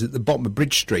Station, which is at the bottom of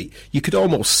Bridge Street. You could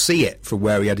almost see it from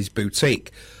where he had his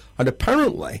boutique. And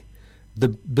apparently...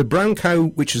 The Brown Cow,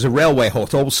 which is a railway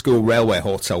hotel, old school railway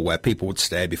hotel where people would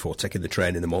stay before taking the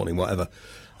train in the morning, whatever.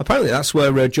 Apparently, that's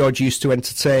where George used to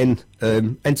entertain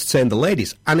the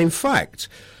ladies, and in fact,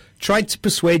 tried to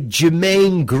persuade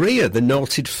Germaine Greer, the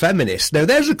noted feminist. Now,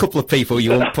 there's a couple of people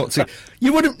you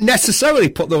wouldn't necessarily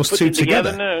put those two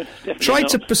together. No, tried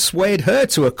to persuade her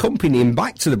to accompany him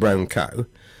back to the Brown Cow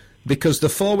because the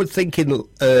forward-thinking.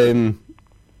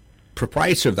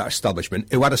 Proprietor of that establishment,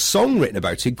 who had a song written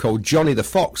about him called Johnny the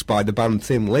Fox by the band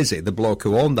Thin Lizzy, the bloke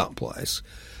who owned that place,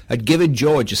 had given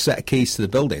George a set of keys to the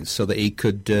building so that he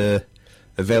could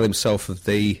avail himself of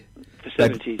the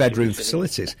bedroom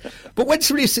facilities. But when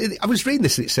I was reading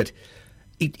this, and it said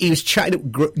he was chatting up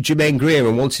Germaine Greer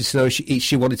and wanted to know if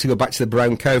she wanted to go back to the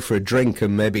Brown Cow for a drink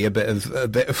and maybe a bit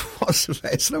of what's the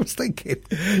face. And I was thinking,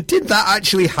 did that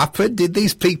actually happen? Did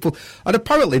these people? And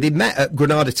apparently they met at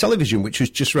Granada Television, which was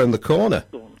just round the corner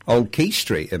on Key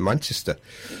Street in Manchester.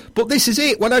 But this is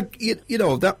it. When that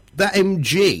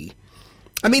MG.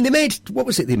 I mean, what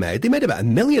was it they made? They made about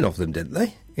 1 million of them, didn't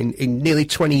they? In nearly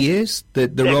 20 years, the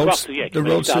roads. The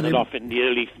roads started off in the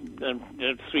early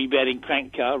 3-bedding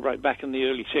crank car right back in the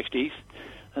early 60s,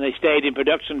 and they stayed in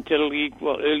production until the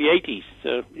early 80s.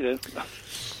 So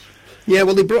Yeah,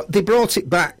 well, they brought it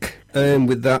back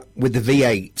with the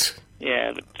V8.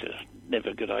 Yeah, but never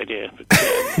a good idea.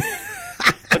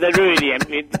 But they really,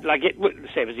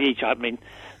 same as the E-Type. I mean,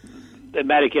 the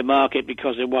American market,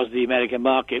 because it was the American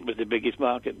market, was the biggest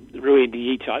market, ruined the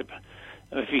E-Type.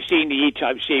 If you've seen the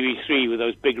E-Type Series 3 with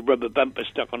those big rubber bumpers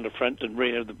stuck on the front and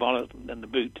rear of the bonnet and the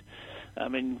boot, I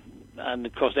mean, and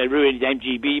of course they ruined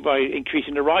MGB by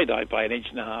increasing the ride height by 1.5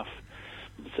 inches.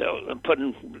 So, and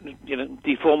putting,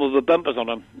 deformable bumpers on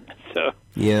them. So,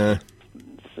 yeah.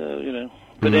 So,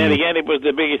 but then again, it was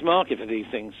the biggest market for these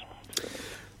things.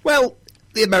 Well,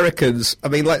 the Americans, I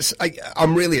mean,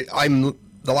 I'm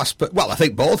the last, I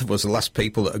think both of us are the last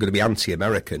people that are going to be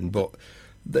anti-American, but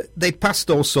they passed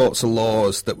all sorts of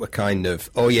laws that were kind of,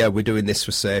 oh yeah, we're doing this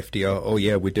for safety, or oh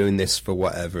yeah, we're doing this for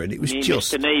whatever, and it was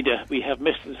just... Mr. Nader, we have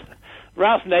Mr.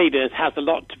 Ralph Nader has a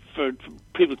lot for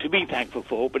people to be thankful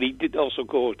for, but he did also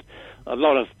cause a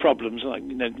lot of problems, like,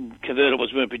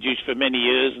 convertibles weren't produced for many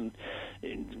years,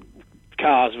 and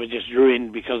cars were just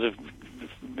ruined because of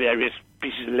various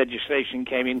pieces of legislation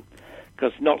came in,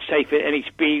 because not safe at any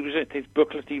speed, was it? His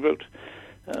booklet he wrote.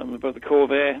 about the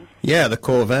Corvair. Yeah, the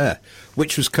Corvair,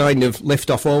 which was kind of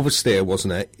lift-off oversteer,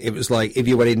 wasn't it? It was like if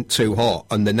you went in too hot,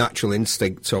 and the natural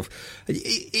instinct of...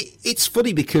 It's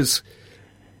funny because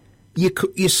you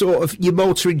sort of...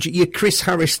 You're Chris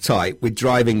Harris type with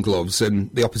driving gloves and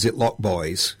the opposite lock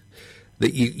boys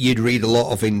that you'd read a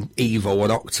lot of in Evo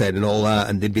and Octane and all that,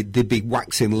 and they'd be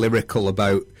waxing lyrical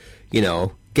about, you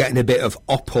know, getting a bit of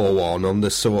oppo on the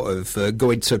sort of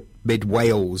going to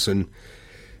mid-Wales and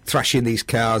thrashing these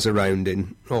cars around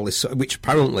in all this, which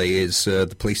apparently is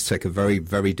the police take a very,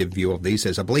 very dim view of these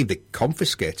days. I believe they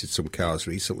confiscated some cars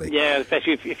recently. Yeah,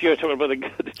 especially if you're talking about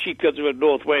the cheap guns about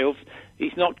North Wales.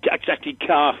 He's not exactly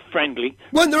car-friendly.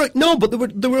 Well, but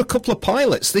there were a couple of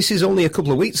pilots. This is only a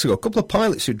couple of weeks ago. A couple of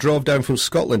pilots who drove down from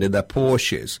Scotland in their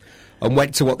Porsches and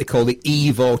went to what they call the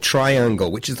Evo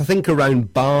Triangle, which is, I think,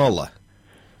 around Barla.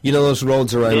 You know those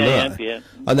roads around there? Yeah.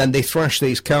 And then they thrash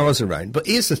these cars around. But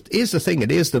here's the thing,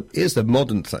 and here's the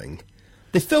modern thing.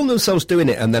 They filmed themselves doing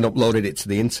it and then uploaded it to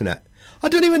the internet. I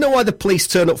don't even know why the police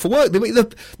turn up for work.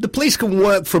 The police can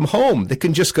work from home. They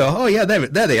can just go, oh, yeah, there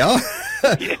they are.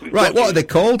 Right, what are they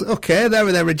called? Okay, there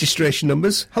are their registration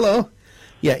numbers. Hello.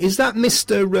 Yeah, is that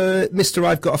Mr.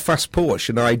 I've got a fast Porsche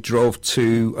and I drove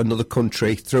to another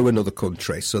country, through another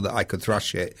country, so that I could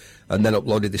thrash it and then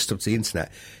uploaded this stuff to the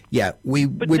internet? Yeah,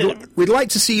 we'd like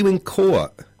to see you in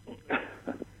court.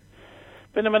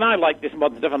 But I mean, I like this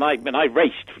modern stuff, and I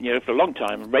raced, you know, for a long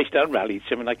time, raced and rallied.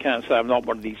 So I mean, I can't say I'm not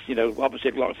one of these, you know,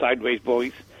 opposite lot sideways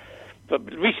boys. But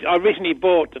I recently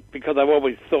bought it because I've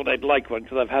always thought I'd like one,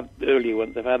 because I've had earlier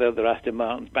ones. I've had other Aston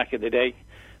Martins back in the day,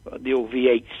 the old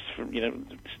V8s from, you know,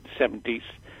 the 70s.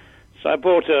 So I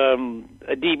bought a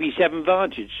DB7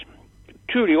 Vantage.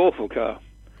 Truly awful car.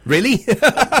 Really?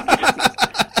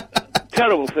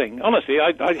 Terrible thing. Honestly,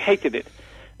 I hated it.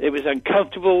 It was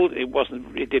uncomfortable.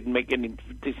 It didn't make any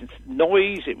decent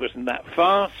noise. It wasn't that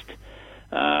fast.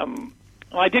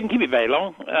 I didn't keep it very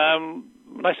long.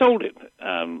 But I sold it.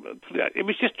 It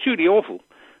was just truly awful.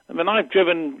 I mean, I've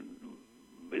driven.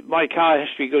 My car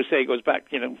history goes back,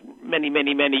 you know, many,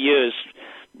 many, many years.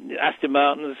 Aston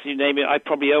Martins, you name it, I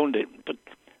probably owned it. But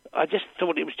I just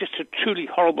thought it was just a truly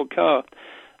horrible car.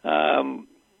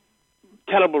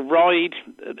 Terrible ride,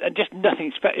 and just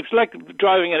nothing special. It was like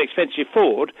driving an expensive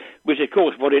Ford, which of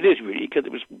course what it is really, because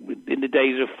it was in the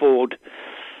days of Ford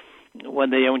when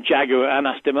they owned Jaguar and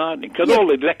Aston Martin, because all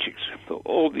the electrics,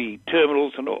 all the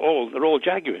terminals and they're all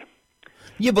Jaguar.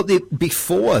 Yeah, but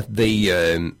before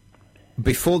the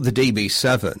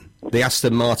DB7, the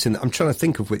Aston Martin, I'm trying to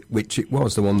think of which it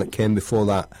was, the one that came before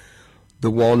that.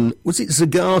 The one, was it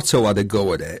Zagato had a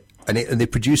go at it? And they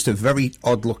produced a very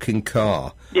odd-looking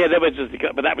car. Yeah, but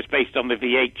that was based on the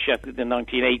V8 in the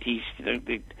 1980s. You know,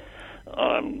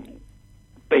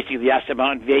 basically the Aston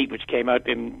Martin V8, which came out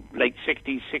in late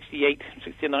 60s, 68,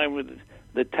 69, with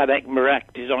the Tadek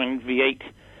Merak designed V8.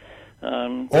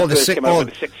 Came out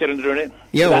with a six-cylinder in it.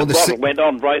 Yeah, that went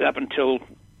on right up until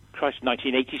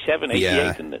 1987, 88,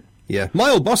 isn't it? Yeah,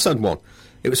 my old boss had one.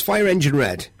 It was fire engine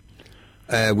red.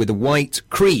 With a white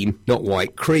cream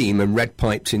and red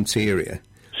piped interior.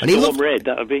 And he loved red,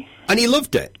 that would be. And he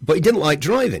loved it, but he didn't like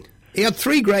driving. He had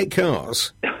 3 great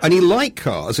cars, and he liked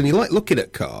cars, and he liked looking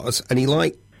at cars, and he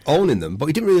liked owning them, but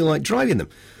he didn't really like driving them.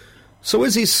 So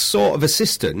as his sort of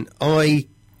assistant, I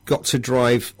got to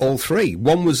drive all 3.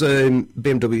 One was a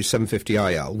BMW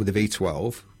 750iL with a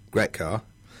V12, great car.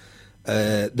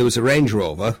 There was a Range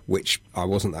Rover, which I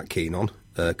wasn't that keen on,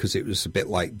 because it was a bit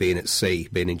like being at sea,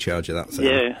 being in charge of that thing.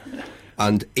 Yeah.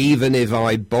 And even if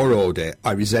I borrowed it,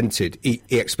 I resented. He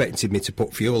expected me to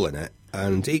put fuel in it,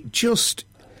 and there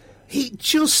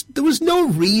was no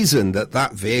reason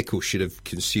that vehicle should have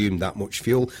consumed that much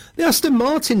fuel. The Aston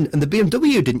Martin and the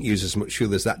BMW didn't use as much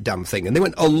fuel as that damn thing, and they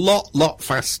went a lot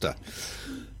faster.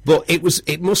 But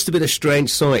it must have been a strange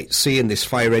sight seeing this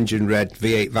fire engine red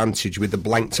V8 Vantage with the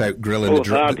blanked out grille and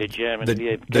Vantage, yeah.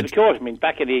 Of course, I mean,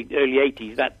 back in the early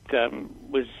 80s, that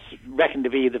was reckoned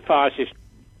to be the fastest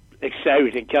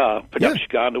accelerating production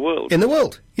car in the world. In the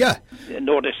world, yeah.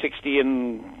 0 to 60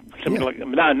 and something like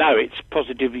that. Now it's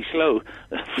positively slow.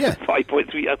 Yeah.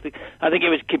 5.3. I think it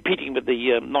was competing with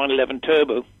the 911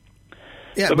 Turbo.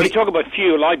 Yeah, but when you talk about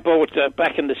fuel, I bought,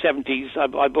 back in the 70s, I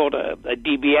bought a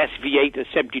DBS V8, a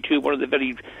 72, one of the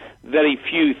very, very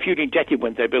few fuel-injected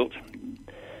ones they built.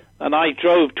 And I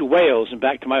drove to Wales and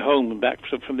back to my home and back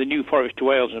from the New Forest to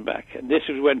Wales and back. And this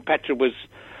was when petrol was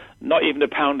not even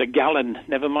 £1 a gallon,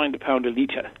 never mind £1 a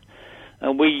litre.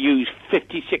 And we used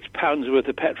 £56 worth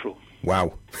of petrol.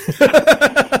 Wow.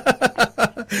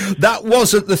 That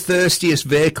wasn't the thirstiest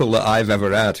vehicle that I've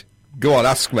ever had. Go on,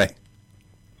 ask me.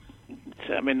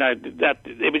 I mean, that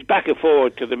it was back and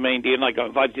forward to the main deal, and I got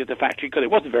invited to the factory because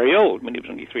it wasn't very old. I mean, it was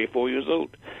only 3 or 4 years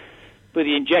old, with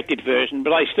the injected version.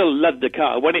 But I still loved the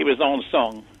car when it was on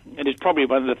song, and it's probably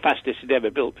one of the fastest it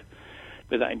ever built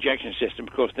with that injection system.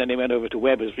 Of course, then they went over to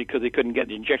Weber's because they couldn't get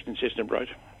the injection system right.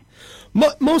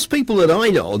 Most people that I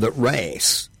know that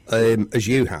race, as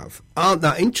you have, aren't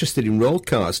that interested in road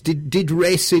cars. Did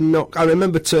racing not... I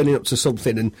remember turning up to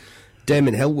something and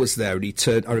Damon Hill was there,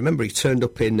 and I remember he turned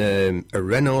up in a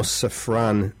Renault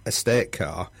Safran estate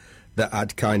car that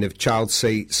had kind of child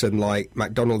seats and like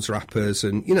McDonald's wrappers,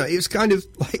 and it was kind of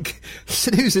like, I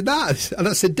said, who's in that? And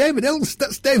I said, Damon Hill,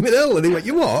 that's Damon Hill. And he went,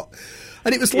 you what?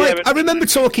 And it was I remember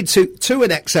talking to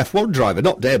an ex-F1 driver,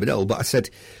 not Damon Hill, but I said,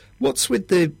 what's with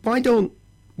the, why don't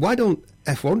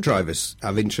F1 drivers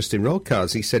have interest in road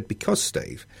cars? He said, because,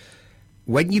 Steve,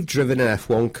 when you've driven an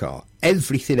F1 car,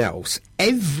 everything else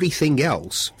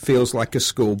feels like a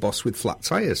school bus with flat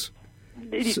tyres.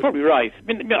 He's probably right. I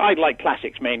mean, I like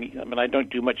classics mainly. I mean, I don't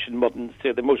do much in modern.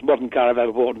 So the most modern car I've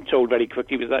ever bought and sold very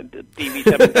quickly was that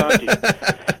DB7 Vantage.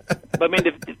 But I mean,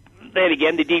 there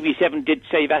again, the DB7 did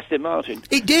save Aston Martin.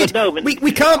 It did. But no,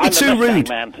 we can't be too rude.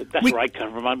 Man. That's where I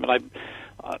come from.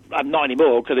 I'm not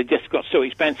anymore because it just got so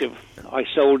expensive. I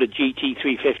sold a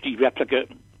GT350 replica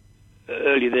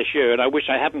earlier this year, and I wish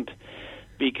I hadn't,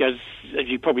 because, as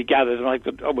you probably gathered,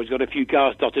 I've always got a few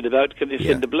cars dotted about because it's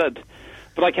in the blood.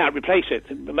 But I can't replace it.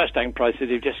 The Mustang prices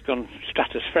have just gone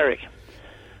stratospheric.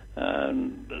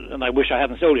 And I wish I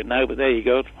hadn't sold it now, but there you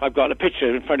go. I've got a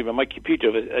picture in front of me on my computer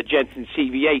of a Jensen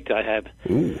CV8 I had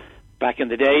back in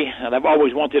the day, and I've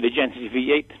always wanted a Jensen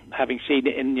V8, having seen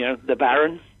it in The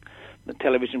Baron, the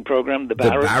television program, The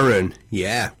Baron. The Baron,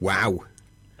 yeah, wow.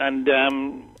 And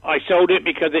I sold it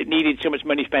because it needed so much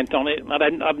money spent on it.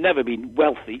 And I've never been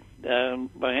wealthy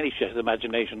by any stretch of the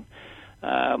imagination.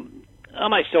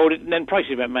 And I sold it, and then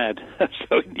prices went mad.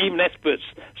 So even experts,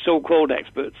 so-called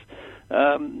experts,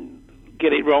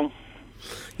 get it wrong.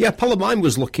 Yeah, Paul of mine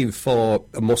was looking for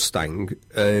a Mustang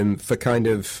for kind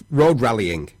of road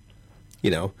rallying,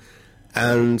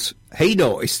 and he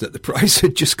noticed that the price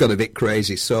had just got a bit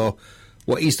crazy. So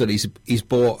what he's done is he's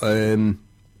bought a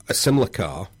similar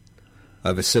car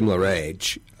of a similar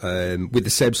age with the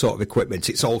same sort of equipment.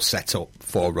 It's all set up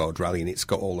for road rallying. It's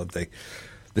got all of the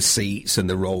seats and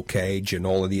the roll cage and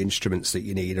all of the instruments that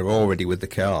you need are already with the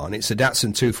car, and it's a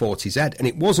Datsun 240Z, and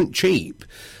it wasn't cheap.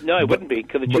 No, it wouldn't be,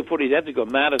 because the 240Zs have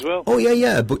gone mad as well. Oh,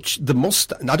 yeah, but the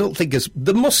Mustang, I don't think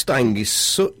the Mustang is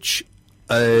such,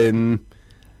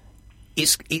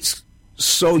 it's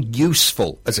so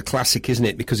useful as a classic, isn't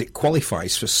it, because it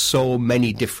qualifies for so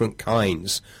many different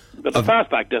kinds. But the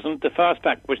Fastback doesn't. The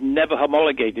Fastback was never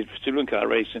homologated for touring car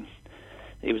racing.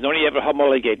 It was only ever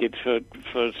homologated for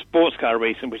sports car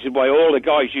racing, which is why all the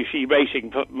guys you see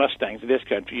racing Mustangs in this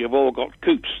country have all got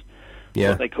coupes. Yeah.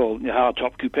 What they call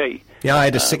hardtop coupe. Yeah, I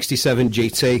had a 67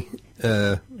 GT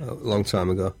a long time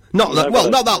ago. Not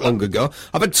that long ago.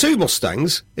 I've had two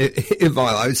Mustangs in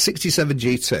my life, 67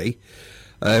 GT,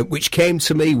 which came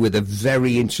to me with a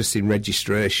very interesting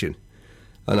registration.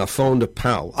 And I phoned a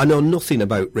pal. I know nothing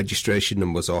about registration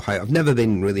numbers or height. I've never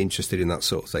been really interested in that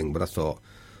sort of thing, but I thought,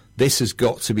 this has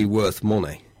got to be worth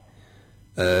money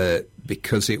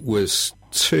because it was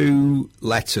 2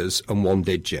 letters and 1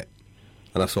 digit.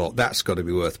 And I thought, that's got to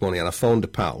be worth money. And I phoned a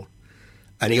pal,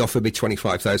 and he offered me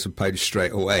 £25,000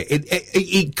 straight away.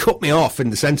 He cut me off in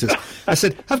the sentence. I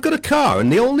said, I've got a car,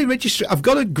 and the only I've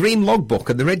got a green logbook,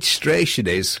 and the registration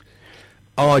is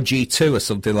RG2 or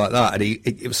something like that. And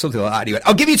it was something like that. And he went,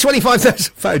 I'll give you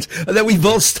 £25,000. And then we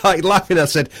both started laughing. I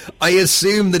said, I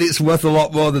assume that it's worth a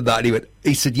lot more than that. And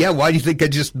he said, yeah, why do you think I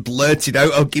just blurted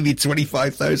out, I'll give you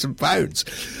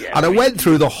 £25,000? Yeah, and I went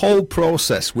through the whole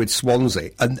process with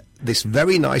Swansea, and this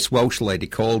very nice Welsh lady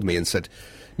called me and said,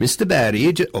 Mr.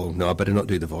 Barry, oh no, I better not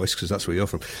do the voice because that's where you're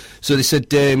from. So they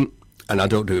said, and I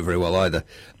don't do it very well either.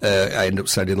 I end up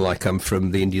sounding like I'm from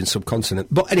the Indian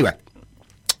subcontinent. But anyway,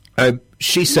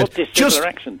 she said,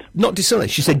 not dissimilar.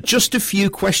 She said, just a few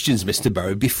questions, Mr.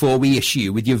 Barry, before we issue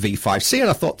you with your V5C. And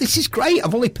I thought, this is great.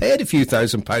 I've only paid a few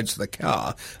 £1,000s for the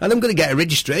car, and I'm going to get a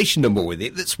registration number with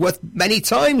it that's worth many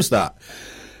times that.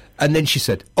 And then she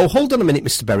said, oh, hold on a minute,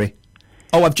 Mr. Berry.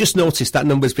 Oh, I've just noticed that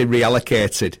number's been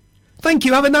reallocated. Thank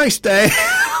you. Have a nice day.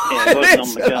 Yeah,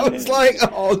 I was like,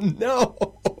 oh no.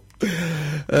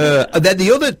 And then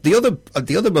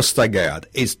the other Mustang I had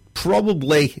is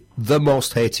probably the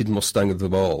most hated Mustang of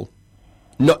them all.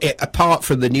 Apart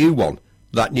from the new one,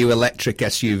 that new electric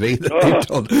SUV that they've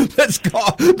done.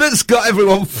 That's got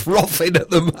everyone frothing at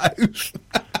the mouth.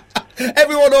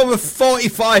 Everyone over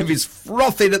 45 is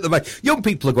frothing at the mouth. Young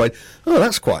people are going, oh,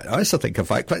 that's quite nice, I think. In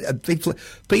fact,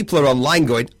 people are online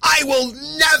going, I will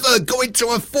never go into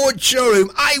a Ford showroom.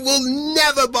 I will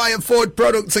never buy a Ford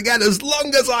product again as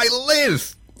long as I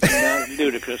live. That's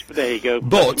ludicrous, but there you go.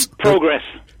 But progress.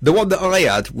 The one that I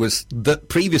had was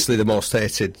previously the most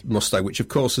hated Mustang, which of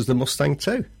course is the Mustang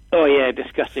 2. Oh yeah,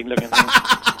 disgusting looking thing.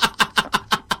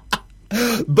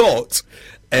 But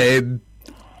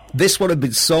this one had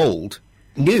been sold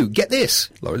new. Get this,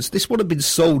 Laurence. This one had been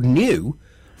sold new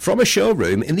from a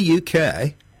showroom in the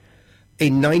UK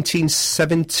in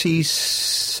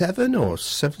 1977 or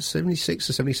 76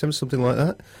 or 77, something like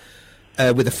that.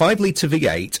 With a 5-litre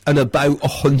V8 and about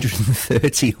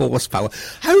 130 horsepower.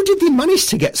 How did they manage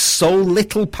to get so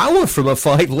little power from a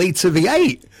 5-litre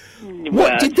V8?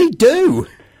 What did they do?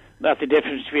 That's the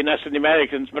difference between us and the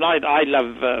Americans. But I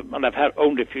love, and I've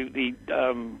owned a few, the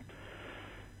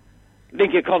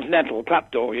Lincoln Continental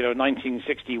clapdoor,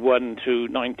 1961 to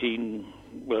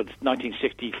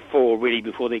 1964, really,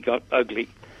 before they got ugly.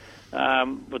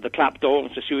 With the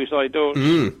clapdoors, the suicide doors.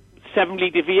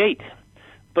 7-litre V8.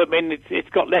 But I mean, it's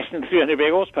got less than 300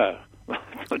 brake horsepower.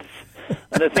 And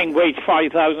the thing weighs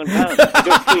 5,000 pounds. You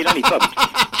don't feel any bumps.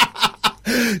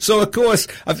 So, of course,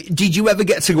 did you ever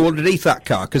get to go underneath that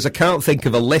car? Because I can't think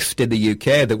of a lift in the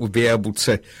UK that would be able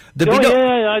to...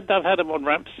 Yeah, I've had them on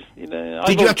ramps.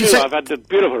 Did you have to say... I've had the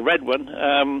beautiful red one,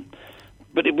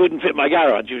 but it wouldn't fit my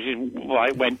garage, which is why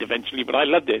I went eventually. But I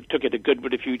loved it. Took it to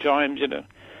Goodwood a few times,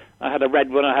 I had a red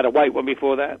one, I had a white one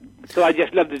before that. So I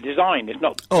just love the design. It's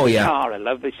not the car I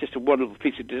love, it's just a wonderful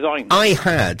piece of design. I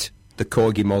had the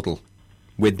Corgi model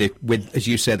with, as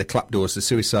you say, the clap doors, the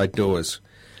suicide doors.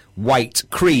 White,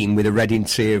 cream with a red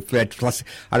interior, red plastic.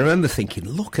 I remember thinking,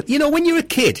 look at... when you're a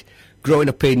kid growing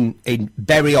up in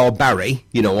Bury or Barry,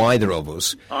 either of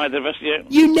us... Either of us, yeah.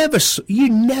 You never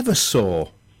saw...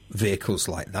 vehicles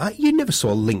like that. You never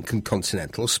saw a Lincoln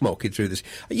Continental smoking through this.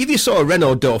 If you saw a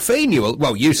Renault Dauphine,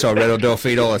 you saw a Renault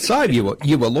Dauphine all the time.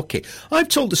 You were lucky. I've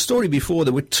told the story before.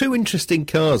 There were two interesting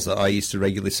cars that I used to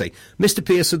regularly see. Mr.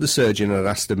 Pearson, the surgeon, had an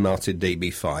Aston Martin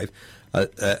DB5,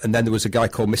 and then there was a guy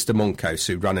called Mr. Monkhouse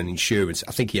who ran an insurance.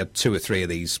 I think he had 2 or 3 of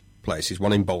these places.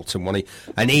 One in Bolton,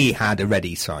 and he had a Red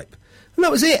E-Type, and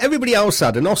that was it. Everybody else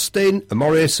had an Austin, a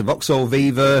Morris, a Vauxhall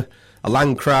Viva, a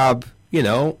Land Crab.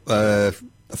 A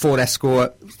Ford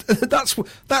Escort.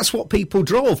 That's what people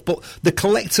drove. But the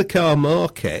collector car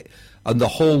market and the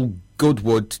whole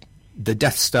Goodwood, the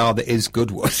Death Star that is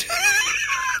Goodwood,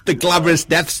 the glamorous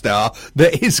Death Star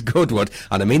that is Goodwood,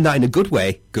 and I mean that in a good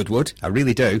way, Goodwood, I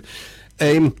really do.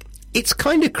 It's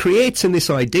kind of creating this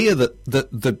idea that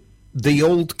the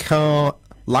old car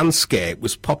landscape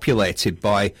was populated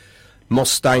by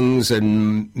Mustangs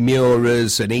and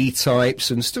Miuras and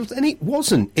E-Types and stuff, and it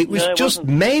wasn't. It was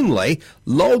mainly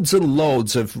loads and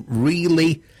loads of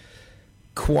really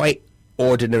quite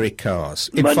ordinary cars.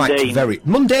 In fact, very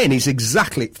mundane is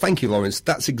exactly. Thank you, Laurence.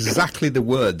 That's exactly the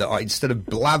word that instead of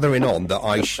blathering on, that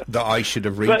I should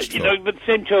have reached. But but the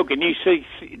same token, you see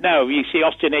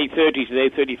Austin A30s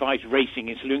and A35s racing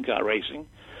in saloon car racing.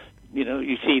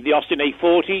 You see the Austin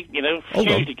A40.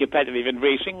 Hugely competitive in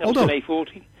racing. Austin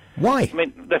A40. Why? I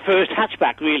mean, the first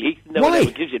hatchback, really. No one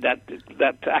ever gives you that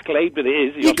accolade, but it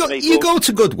is. You go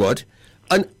to Goodwood,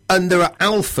 and there are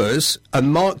Alphas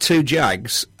and Mark II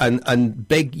Jags and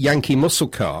big Yankee muscle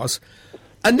cars,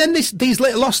 and then these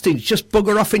little Austins just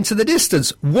bugger off into the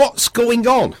distance. What's going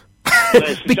on?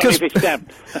 because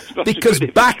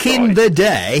back in the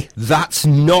day, that's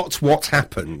not what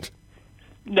happened.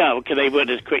 No, because they weren't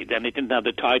as quick then. They didn't have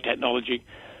the tyre technology.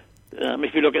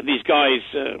 If you look at these guys,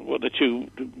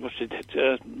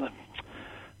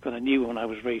 got a new one I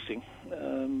was racing.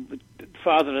 The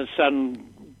father and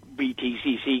son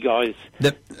BTCC guys.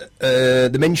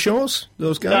 The Minshaws,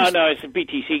 those guys? No, it's a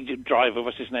BTC driver.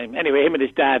 What's his name? Anyway, him and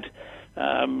his dad,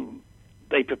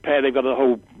 they've got a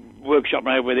whole workshop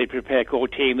now where they prepare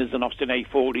Cortinas and Austin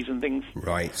A40s and things.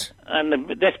 Right. And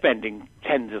they're spending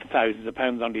tens of thousands of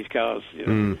pounds on these cars.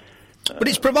 But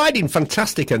it's providing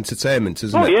fantastic entertainment,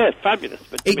 isn't it? Oh, yeah, fabulous.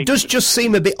 But it does just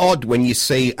seem a bit odd when you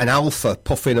see an Alpha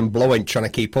puffing and blowing, trying to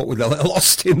keep up with a little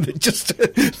Austin that just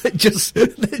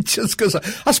goes.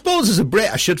 I suppose as a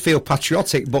Brit I should feel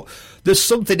patriotic, but there's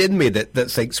something in me that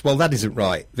thinks, well, that isn't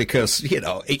right, because,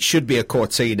 it should be a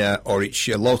Cortina, or it's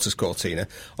a Lotus Cortina,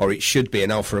 or it should be an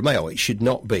Alfa Romeo. It should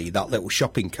not be that little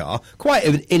shopping car, quite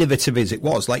innovative as it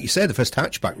was. Like you say, the first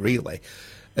hatchback, really.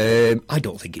 I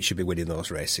don't think it should be winning those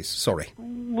races. Sorry.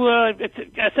 Well, I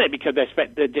say because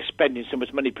they're just spending so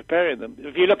much money preparing them.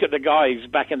 If you look at the guys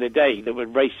back in the day that were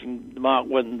racing the Mark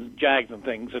 1 Jags and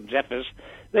things and Zephyrs,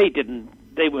 they didn't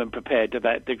they weren't prepared to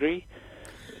that degree.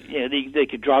 You know, they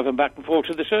could drive them back and forth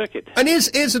to the circuit. And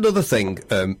here's another thing,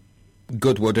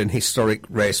 Goodwood and historic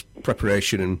race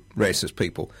preparation and racers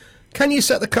people. Can you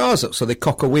set the cars up so they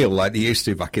cock a wheel like they used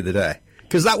to back in the day?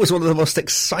 Because that was one of the most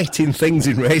exciting things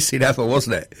in racing ever,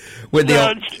 wasn't it? When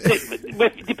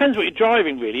it depends what you're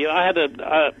driving, really. I had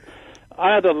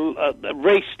a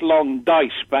race-long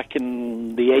dice back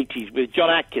in the 80s with John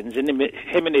Atkins and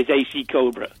him and his AC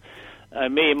Cobra.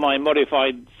 Me and my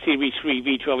modified Series 3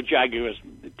 V12 Jaguars.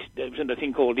 There was a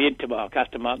thing called the Intermark,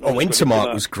 Aston Martin. Oh,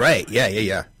 Intermark was great.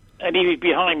 Yeah. And he was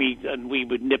behind me, and we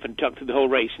would nip and tuck through the whole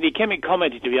race. And he came and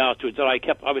commented to me afterwards that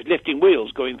I was lifting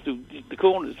wheels going through the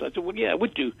corners. I said, well, yeah, I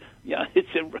would do. Yeah,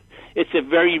 it's a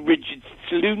very rigid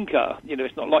saloon car. You know,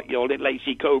 it's not like your little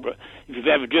AC Cobra. If you've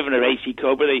ever driven an AC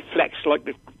Cobra, they flex like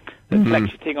the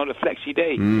flexi thing on a flexi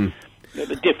day. You know,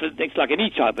 the different things like an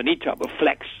E-Type will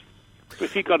flex. But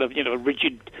if you've got a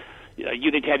rigid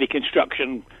unitary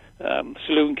construction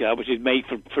saloon car, which is made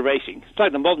for racing. It's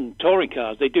like the modern touring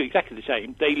cars. They do exactly the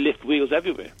same. They lift wheels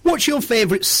everywhere. What's your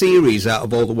favourite series out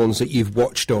of all the ones that you've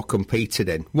watched or competed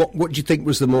in? What do you think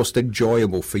was the most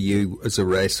enjoyable for you as a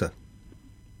racer?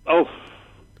 Oh,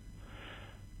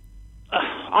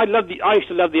 I used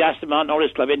to love the Aston Martin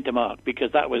Oris Club Intermark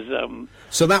because that was.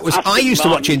 I used to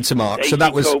watch Intermark. So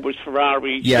that was Cobras,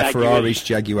 Ferraris. Yeah, Jaguars. Ferraris,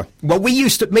 Jaguar. Well,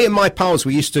 me and my pals,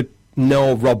 we used to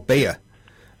know Rob Beer.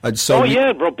 And so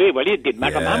Rob Beer. Well, he did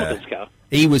Malcolm Hamilton's car.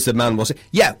 He was the man, wasn't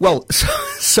he? Yeah. Well,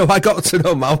 so I got to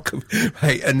know Malcolm,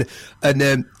 right? And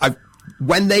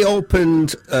when they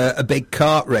opened a big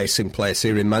kart racing place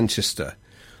here in Manchester,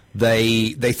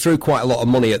 they threw quite a lot of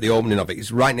money at the opening of it.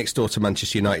 It's right next door to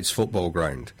Manchester United's football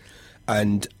ground,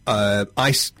 and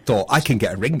I thought I can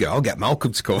get a ringer. I'll get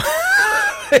Malcolm to come.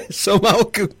 So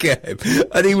Malcolm came,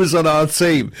 and he was on our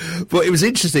team. But it was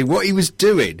interesting. What he was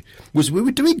doing was we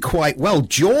were doing quite well.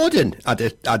 Jordan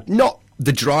had not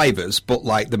the drivers, but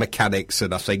like the mechanics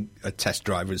and I think a test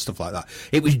driver and stuff like that.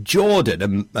 It was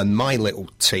Jordan and my little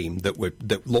team that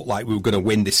looked like we were going to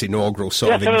win this inaugural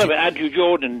sort of. Yeah, Andrew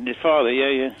Jordan, his father.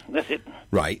 Yeah, that's it.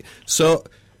 Right. So.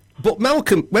 But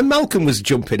when Malcolm was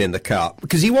jumping in the car,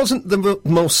 because he wasn't the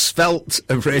most svelte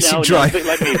of racing drivers.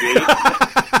 No, a bit like me,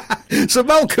 really. So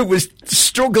Malcolm was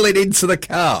struggling into the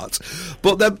cart.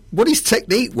 But then what his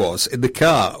technique was in the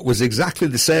car was exactly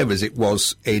the same as it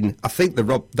was in, I think,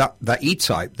 that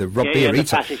E-Type, the Rob Beer E-Type.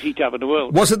 The fastest E-Type in the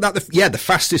world. Wasn't that the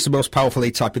fastest and most powerful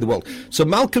E-Type in the world? So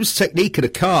Malcolm's technique in a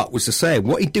cart was the same.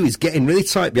 What he'd do is get in really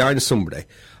tight behind somebody,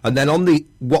 and then on the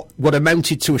what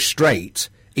amounted to a straight,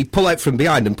 he'd pull out from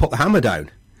behind and put the hammer down.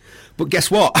 But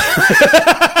guess what?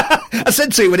 I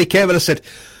said to him when he came and I said,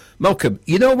 Malcolm,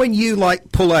 you know when you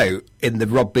pull out in the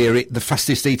Rob Beer, the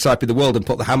fastest E-Type in the world, and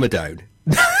put the hammer down?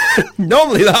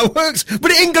 Normally that works,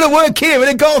 but it ain't going to work here in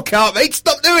a go-kart, mate.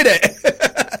 Stop doing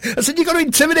it. I said, you've got to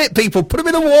intimidate people. Put them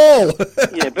in a wall.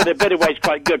 Yeah, but a better way's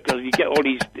quite good because you get all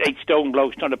these 8-stone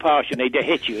blokes trying to pass you and they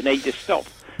hit you and they just stop.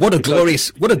 What a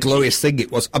glorious thing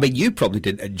it was. I mean, you probably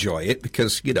didn't enjoy it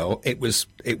because, you know, it was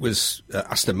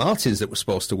Aston Martins that were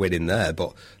supposed to win in there,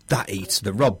 but that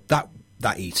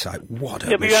E-Type, what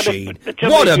a machine.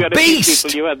 What a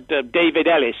beast! You had David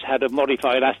Ellis had a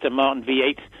modified Aston Martin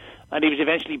V8 and he was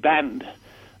eventually banned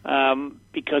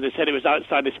because they said it was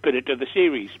outside the spirit of the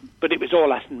series, but it was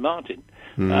all Aston Martin.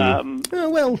 But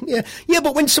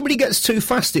when somebody gets too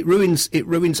fast, it ruins.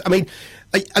 I mean,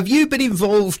 have you been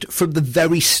involved from the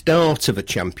very start of a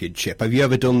championship? Have you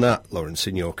ever done that, Laurence,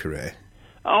 in your career?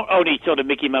 Only sort of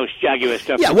Mickey Mouse Jaguar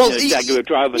stuff. Yeah, well, Jaguar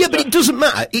driver yeah, stuff. But it doesn't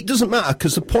matter. It doesn't matter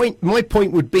because my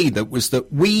point would be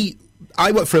that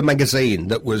I worked for a magazine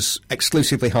that was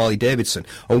exclusively Harley Davidson,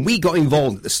 and we got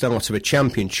involved at the start of a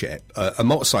championship, a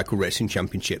motorcycle racing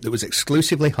championship that was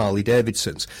exclusively Harley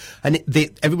Davidson's. And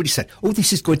everybody said, oh,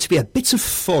 this is going to be a bit of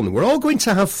fun. We're all going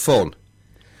to have fun.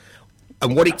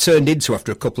 And what it turned into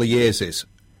after a couple of years is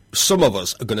some of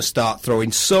us are going to start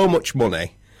throwing so much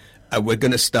money and we're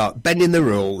going to start bending the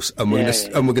rules, and we're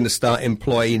going to start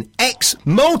employing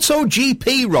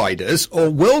ex-MotoGP riders or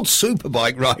World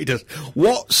Superbike riders.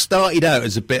 What started out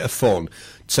as a bit of fun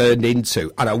turned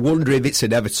into, and I wonder if it's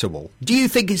inevitable. Do you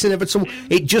think it's inevitable?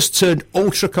 It just turned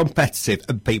ultra-competitive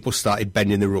and people started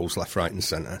bending the rules left, right and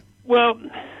centre. Well,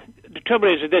 the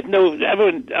trouble is that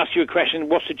everyone asks you a question,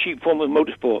 what's the cheap form of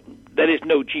motorsport? There is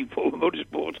no cheap form of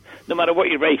motorsport. No matter what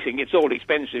you're racing, it's all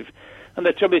expensive. And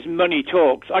the trouble is money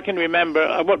talks. I can remember,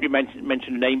 I won't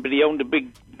mention the name, but he owned a big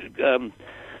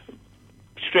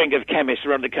string of chemists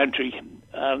around the country.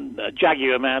 A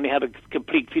Jaguar man, he had a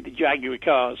complete fleet of Jaguar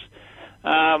cars.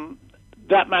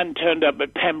 That man turned up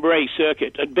at Pembrey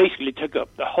Circuit and basically took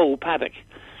up the whole paddock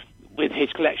with his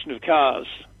collection of cars.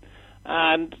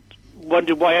 and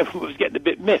wondered why everyone was getting a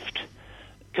bit miffed.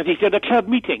 Because he said a club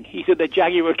meeting. He said the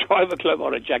Jaguar Driver Club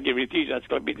or a Jaguar Enthusiast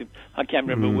Club meeting. I can't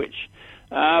remember which.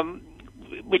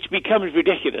 Which becomes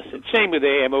ridiculous. And same with the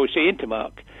AMOC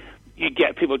Intermark. You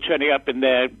get people turning up in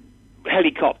their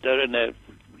helicopter and their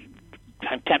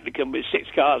Templicum with 6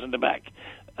 cars in the back.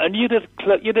 And you'd have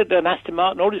an Aston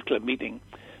Martin Owners Club meeting.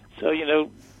 So,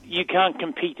 you can't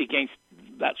compete against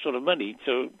that sort of money.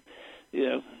 So,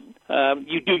 you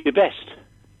do your best.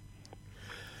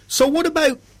 So what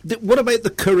about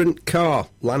the current car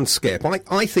landscape?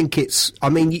 I think it's. I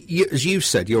mean, as you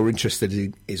said, you're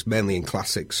interested is mainly in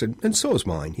classics, and so is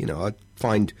mine. I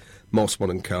find most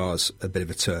modern cars a bit of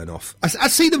a turn off. I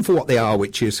see them for what they are,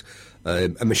 which is a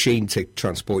machine to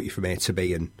transport you from A to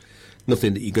B, and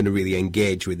nothing that you're going to really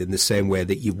engage with in the same way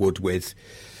that you would with.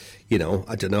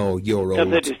 I don't know, your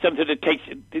own... Something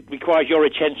that requires your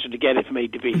attention to get it from A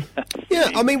to B.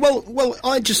 Yeah, I mean, well,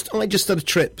 I just had a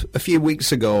trip a few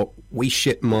weeks ago. We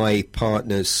shipped my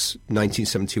partner's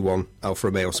 1971 Alfa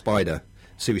Romeo Spider,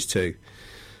 Series 2,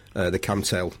 the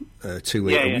Camtail 2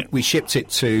 litre. Yeah. We shipped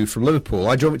it from Liverpool.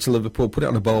 I drove it to Liverpool, put it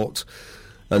on a boat,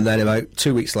 and then about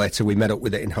 2 weeks later we met up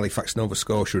with it in Halifax, Nova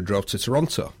Scotia, and drove to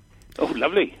Toronto. Oh,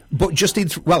 lovely. But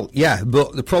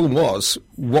but the problem was,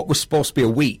 what was supposed to be a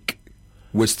week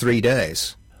was 3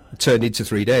 days. It turned into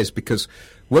 3 days, because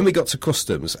when we got to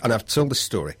customs, and I've told this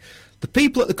story, the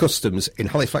people at the customs in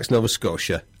Halifax, Nova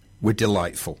Scotia were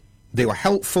delightful. They were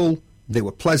helpful, they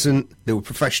were pleasant, they were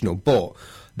professional, but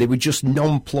they were just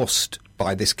nonplussed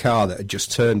by this car that had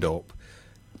just turned up.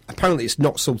 Apparently it's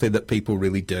not something that people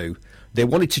really do. They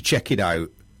wanted to check it out,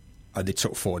 and they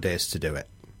took 4 days to do it.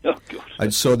 Oh, God.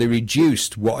 And so they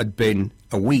reduced what had been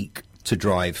a week to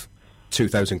drive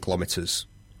 2,000 kilometres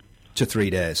to 3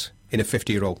 days in a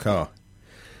 50-year-old car.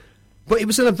 But it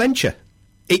was an adventure.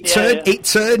 It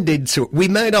turned into... We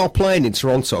made our plane in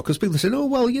Toronto, because people said, oh,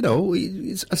 well,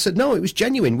 I said, no, it was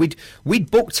genuine. We'd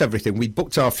booked everything. We'd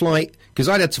booked our flight, because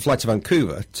I'd had to fly to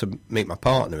Vancouver to meet my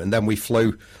partner, and then we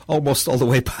flew almost all the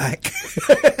way back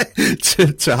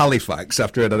to Halifax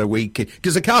after another week,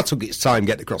 because the car took its time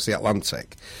getting across the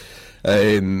Atlantic.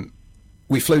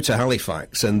 We flew to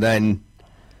Halifax, and then...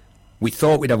 We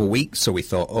thought we'd have a week, so we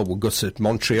thought, we'll go to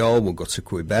Montreal, we'll go to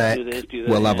Quebec,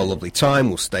 we'll have a lovely time,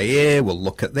 we'll stay here, we'll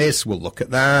look at this, we'll look at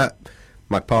that.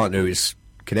 My partner is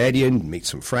Canadian, meet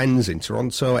some friends in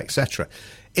Toronto, etc.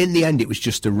 In the end, it was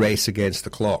just a race against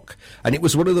the clock. And it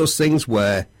was one of those things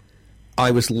where I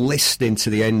was listening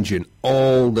to the engine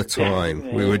all the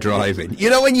time we were driving.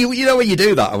 When you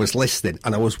do that, I was listening,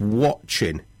 and I was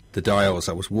watching the dials,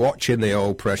 I was watching the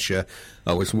oil pressure,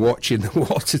 I was watching the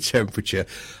water temperature,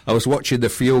 I was watching the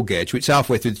fuel gauge, which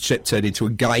halfway through the trip turned into a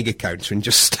Geiger counter and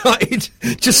just started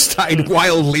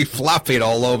wildly flapping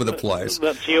all over the place.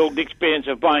 That's the old experience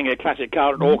of buying a classic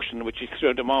car at auction, which is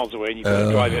 300 miles away, and you've got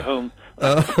to drive it home.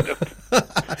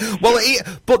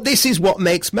 But this is what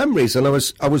makes memories, and I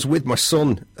was with my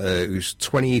son, who's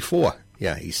 24.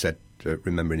 Yeah, he said,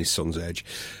 remembering his son's age.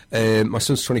 My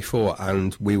son's 24,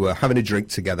 and we were having a drink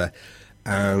together,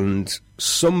 and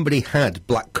somebody had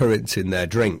blackcurrant in their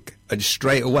drink, and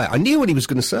straight away, I knew what he was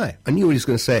going to say. He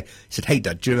said, hey,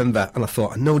 Dad, do you remember? And I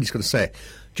thought, I know what he's going to say.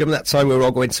 Do you remember that time we were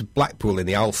all going to Blackpool in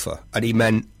the Alpha? And he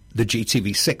meant the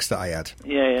GTV6 that I had.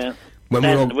 Yeah. When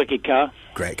That's a wicked car.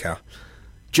 Great car.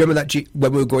 Do you remember that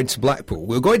when we were going to Blackpool?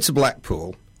 We were going to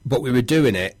Blackpool, but we were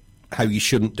doing it how you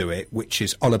shouldn't do it, which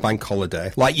is on a bank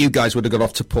holiday. Like you guys would have gone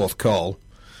off to Porthcawl,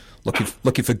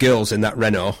 looking for girls in that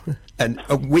Renault. And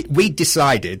we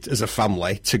decided as a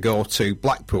family to go to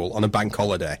Blackpool on a bank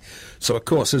holiday. So, of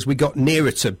course, as we got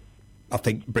nearer to, I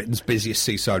think, Britain's busiest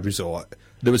seaside resort,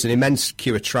 there was an immense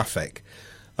queue of traffic,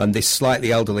 and this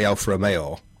slightly elderly Alfa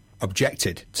Romeo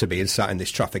objected to being sat in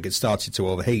this traffic and started to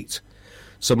overheat.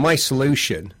 So my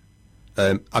solution,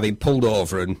 having pulled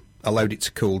over and allowed it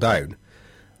to cool down,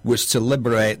 was to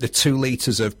liberate the 2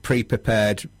 litres of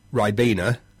pre-prepared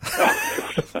Ribena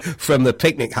from the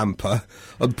picnic hamper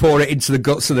and pour it into the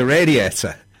guts of the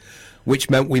radiator, which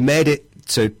meant we made it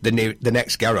to the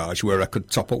next garage where I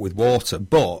could top up with water.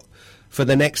 But for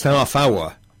the next half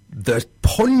hour, the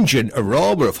pungent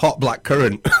aroma of hot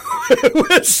blackcurrant it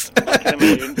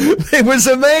was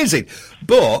amazing.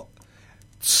 But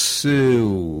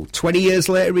 20 years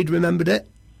later, he'd remembered it.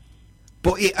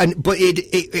 But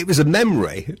it was a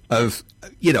memory of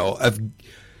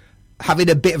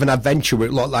having a bit of an adventure where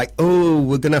it looked like,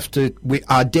 we're going to have to,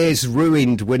 our day's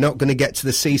ruined, we're not going to get to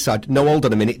the seaside. No, hold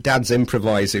on a minute, Dad's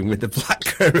improvising with the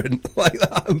blackcurrant like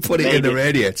that and put it in the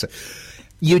radiator.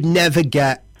 You'd never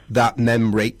get that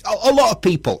memory. A lot of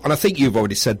people, and I think you've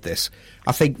already said this,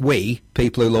 I think we,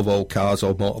 people who love old cars,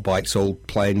 old motorbikes, old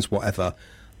planes, whatever,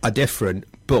 are different,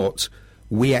 but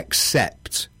we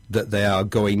accept that they are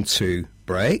going to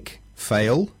break,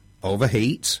 fail,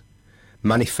 overheat,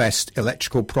 manifest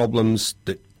electrical problems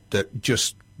that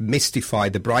just mystify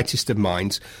the brightest of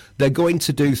minds. They're going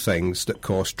to do things that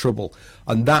cause trouble,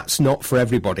 and that's not for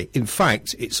everybody. In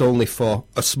fact, it's only for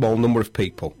a small number of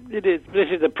people. It is. This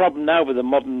is the problem now with the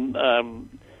modern. Because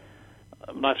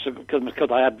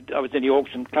I was in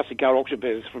the classic car auction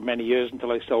business for many years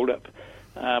until I sold up,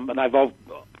 and I've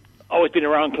always been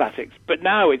around classics. But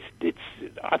now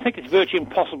I think it's virtually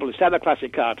impossible to sell a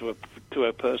classic car to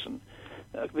a person.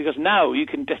 Because now you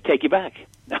can just take it back.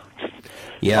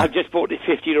 Yeah. I've just bought this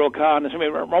 50-year-old car and there's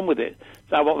something wrong with it,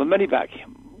 so I want my money back,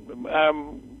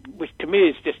 which to me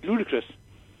is just ludicrous.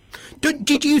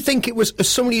 Did you think it was, as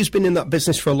somebody who's been in that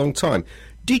business for a long time,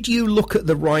 did you look at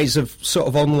the rise of sort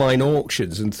of online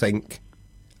auctions and think,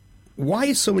 why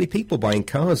are so many people buying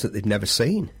cars that they've never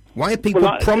seen? Why are people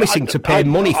promising to pay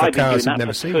money for cars they've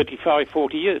never seen? 35,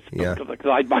 40 years. Yeah. Because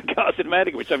I buy cars in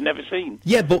America, which I've never seen.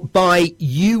 Yeah, but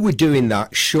you were doing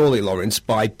that, surely, Laurence,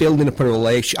 by building up a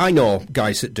relation. I know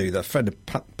guys that do that. A friend of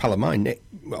pal of mine, Nick,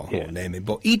 well, I won't name him,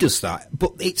 but he does that.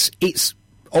 But it's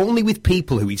only with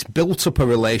people who he's built up a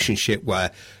relationship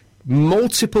where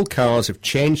multiple cars have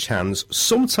changed hands,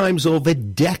 sometimes over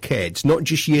decades, not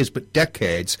just years, but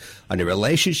decades, and a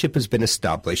relationship has been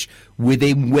established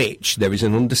within which there is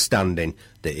an understanding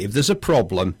that if there's a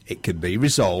problem, it can be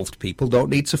resolved. People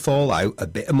don't need to fall out. A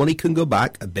bit of money can go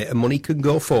back, a bit of money can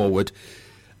go forward,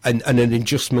 and an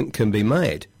adjustment can be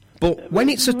made. But when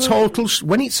it's a total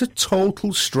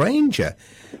stranger,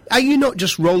 are you not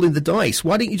just rolling the dice?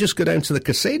 Why don't you just go down to the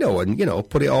casino and,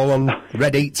 put it all on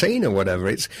Red 18 or whatever?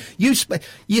 It's you're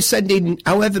sending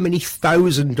however many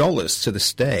 $1,000 to the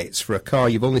States for a car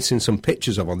you've only seen some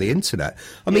pictures of on the internet.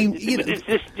 I mean,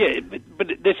 but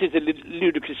this is a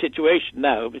ludicrous situation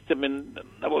now. I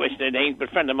won't mention their names, but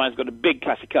a friend of mine's got a big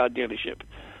classic car dealership,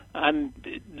 and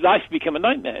life's become a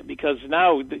nightmare because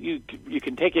now you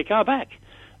can take your car back.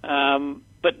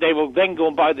 But they will then go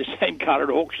and buy the same car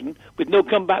at auction with no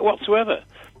comeback whatsoever.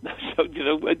 So,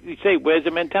 you say, where's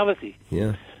the mentality?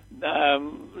 Yeah. To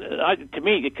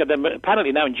me, because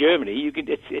apparently now in Germany,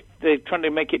 they're trying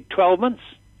to make it 12 months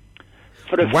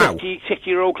for a 50,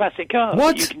 60-year-old classic car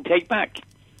that you can take back.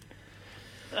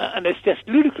 And it's just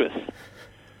ludicrous.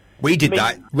 We did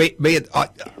that.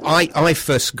 I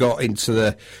first got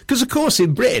into because of course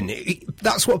in Britain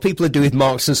that's what people would do with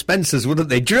Marks and Spencers, wouldn't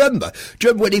they? Do you remember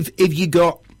when if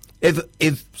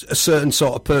a certain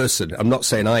sort of person, I'm not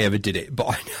saying I ever did it,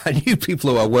 but I knew people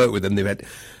who I worked with, and they went,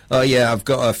 "Oh yeah, I've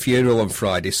got a funeral on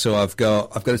Friday, so I've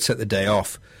got to take the day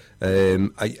off.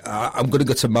 I'm going to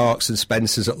go to Marks and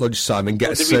Spencers at lunchtime and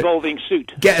get a suit. Revolving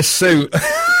suit. Get a suit."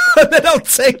 And then I'll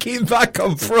take it back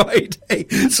on Friday.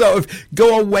 Sort of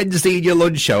go on Wednesday in your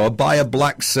lunch hour, buy a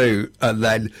black suit, and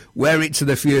then wear it to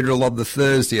the funeral on the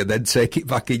Thursday, and then take it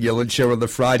back in your lunch hour on the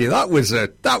Friday. That was a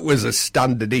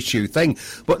standard issue thing.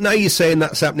 But now you're saying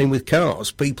that's happening with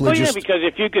cars. People are just... yeah, because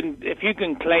if you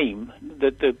can claim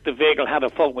that the vehicle had a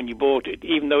fault when you bought it,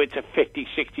 even though it's a 50,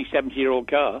 60, 70-year-old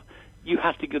car, you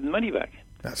have to give the money back.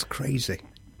 That's crazy.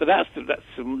 But that's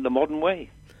the modern way.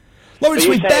 Laurence,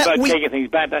 taking things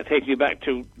back, that takes you back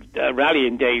to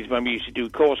rallying days when we used to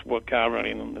do coursework car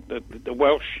rallying. And the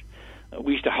Welsh,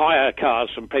 we used to hire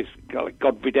cars from places like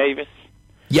Godfrey Davis.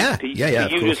 To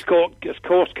use as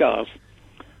course cars.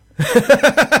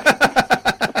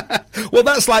 Well,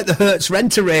 that's like the Hertz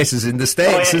Renter races in the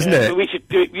States, isn't it? We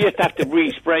just have to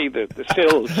respray the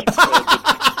sills.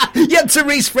 You have to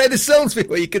respray the sills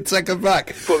before you can take them back.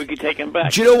 Before we could take them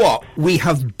back. Do you know what? We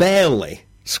have barely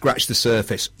scratch the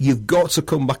surface. You've got to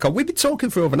come back on. We've been talking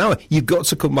for over an hour. You've got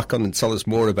to come back on and tell us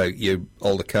more about your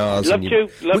older cars.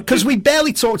 Because we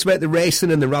barely talked about the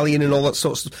racing and the rallying and all that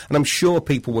sort of stuff, and I'm sure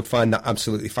people would find that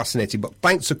absolutely fascinating. But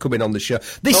thanks for coming on the show.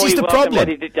 This is the problem.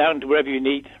 Edit it down to wherever you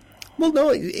need. Well, no,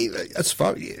 as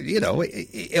far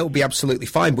it'll be absolutely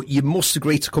fine. But you must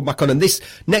agree to come back on. And this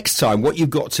next time, what you've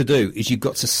got to do is you've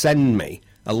got to send me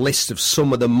a list of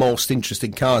some of the most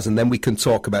interesting cars, and then we can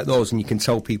talk about those, and you can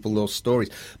tell people those stories.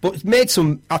 But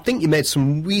I think you made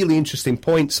some really interesting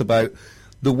points about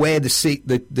the way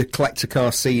the collector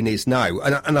car scene is now,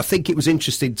 and I think it was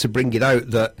interesting to bring it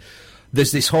out that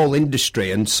there's this whole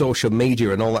industry and social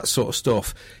media and all that sort of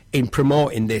stuff in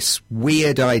promoting this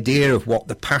weird idea of what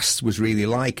the past was really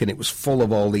like, and it was full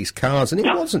of all these cars, and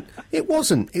it wasn't.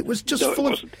 It was just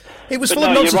full of... It was full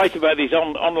of nonsense. You're right about these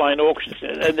online auctions,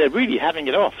 and they're really having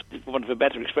it off, for want of a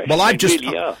better expression. Well, I've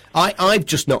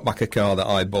just knocked back a car that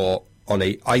I bought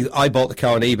I bought the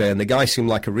car on eBay, and the guy seemed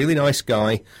like a really nice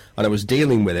guy, and I was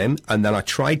dealing with him, and then I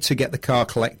tried to get the car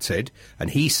collected, and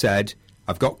he said,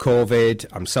 I've got COVID,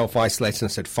 I'm self-isolating. I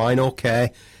said, fine,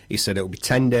 okay. He said, it'll be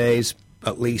 10 days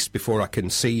at least before I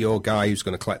can see your guy who's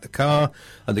going to collect the car.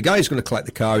 And the guy who's going to collect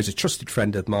the car is a trusted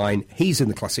friend of mine. He's in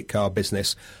the classic car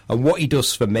business. And what he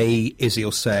does for me is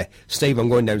he'll say, Steve, I'm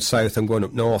going down south, I'm going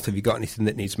up north. Have you got anything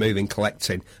that needs moving,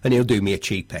 collecting? And he'll do me a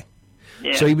cheapie.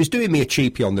 Yeah. So he was doing me a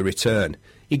cheapie on the return.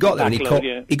 He got there and he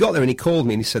got there and he called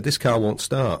me and he said, this car won't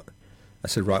start. I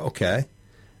said, right, okay.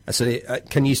 I said,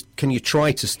 can you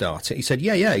try to start it? He said,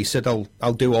 yeah. He said,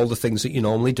 I'll do all the things that you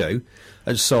normally do.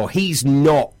 And so he is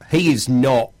not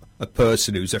a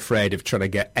person who's afraid of trying to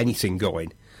get anything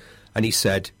going. And he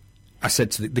said, I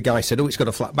said to the guy, said, oh, it's got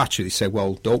a flat battery. He said,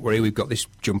 well, don't worry, we've got this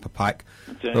jumper pack.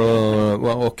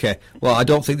 Well, okay. Well, I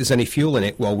don't think there's any fuel in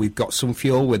it. Well, we've got some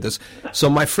fuel with us. So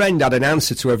my friend had an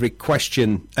answer to every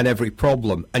question and every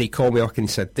problem. And he called me up and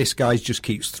he said, this guy just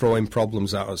keeps throwing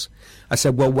problems at us. I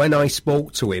said, well, when I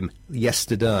spoke to him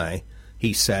yesterday,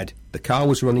 he said, the car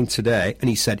was running today. And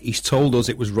he said, he's told us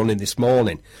it was running this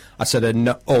morning. I said,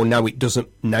 now it doesn't,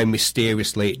 now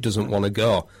mysteriously it doesn't want to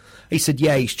go. He said,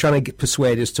 yeah, he's trying to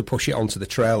persuade us to push it onto the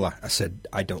trailer. I said,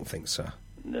 I don't think so.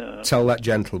 No. Tell that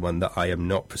gentleman that I am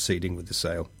not proceeding with the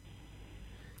sale.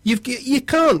 You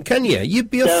can't, can you? You'd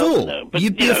be a fool. No,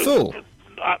 you'd be a fool.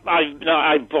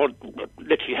 I bought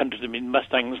literally hundreds of them in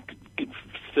Mustangs,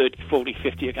 30, 40,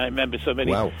 50, I can't remember so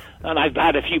many. Wow. And I've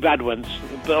had a few bad ones,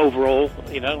 but overall,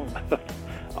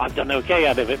 I've done okay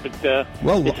out of it. But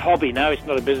it's a hobby now. It's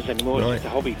not a business anymore. Right. It's a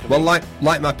hobby for me. Well,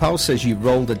 like my pal says, you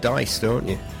roll the dice, don't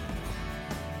you?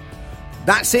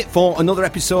 That's it for another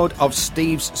episode of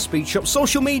Steve's Speed Shop.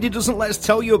 Social media doesn't let us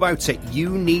tell you about it.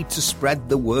 You need to spread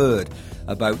the word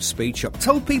about Speed Shop.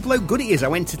 Tell people how good it is,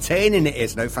 how entertaining it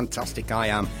is, and how fantastic I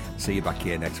am. See you back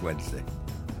here next Wednesday.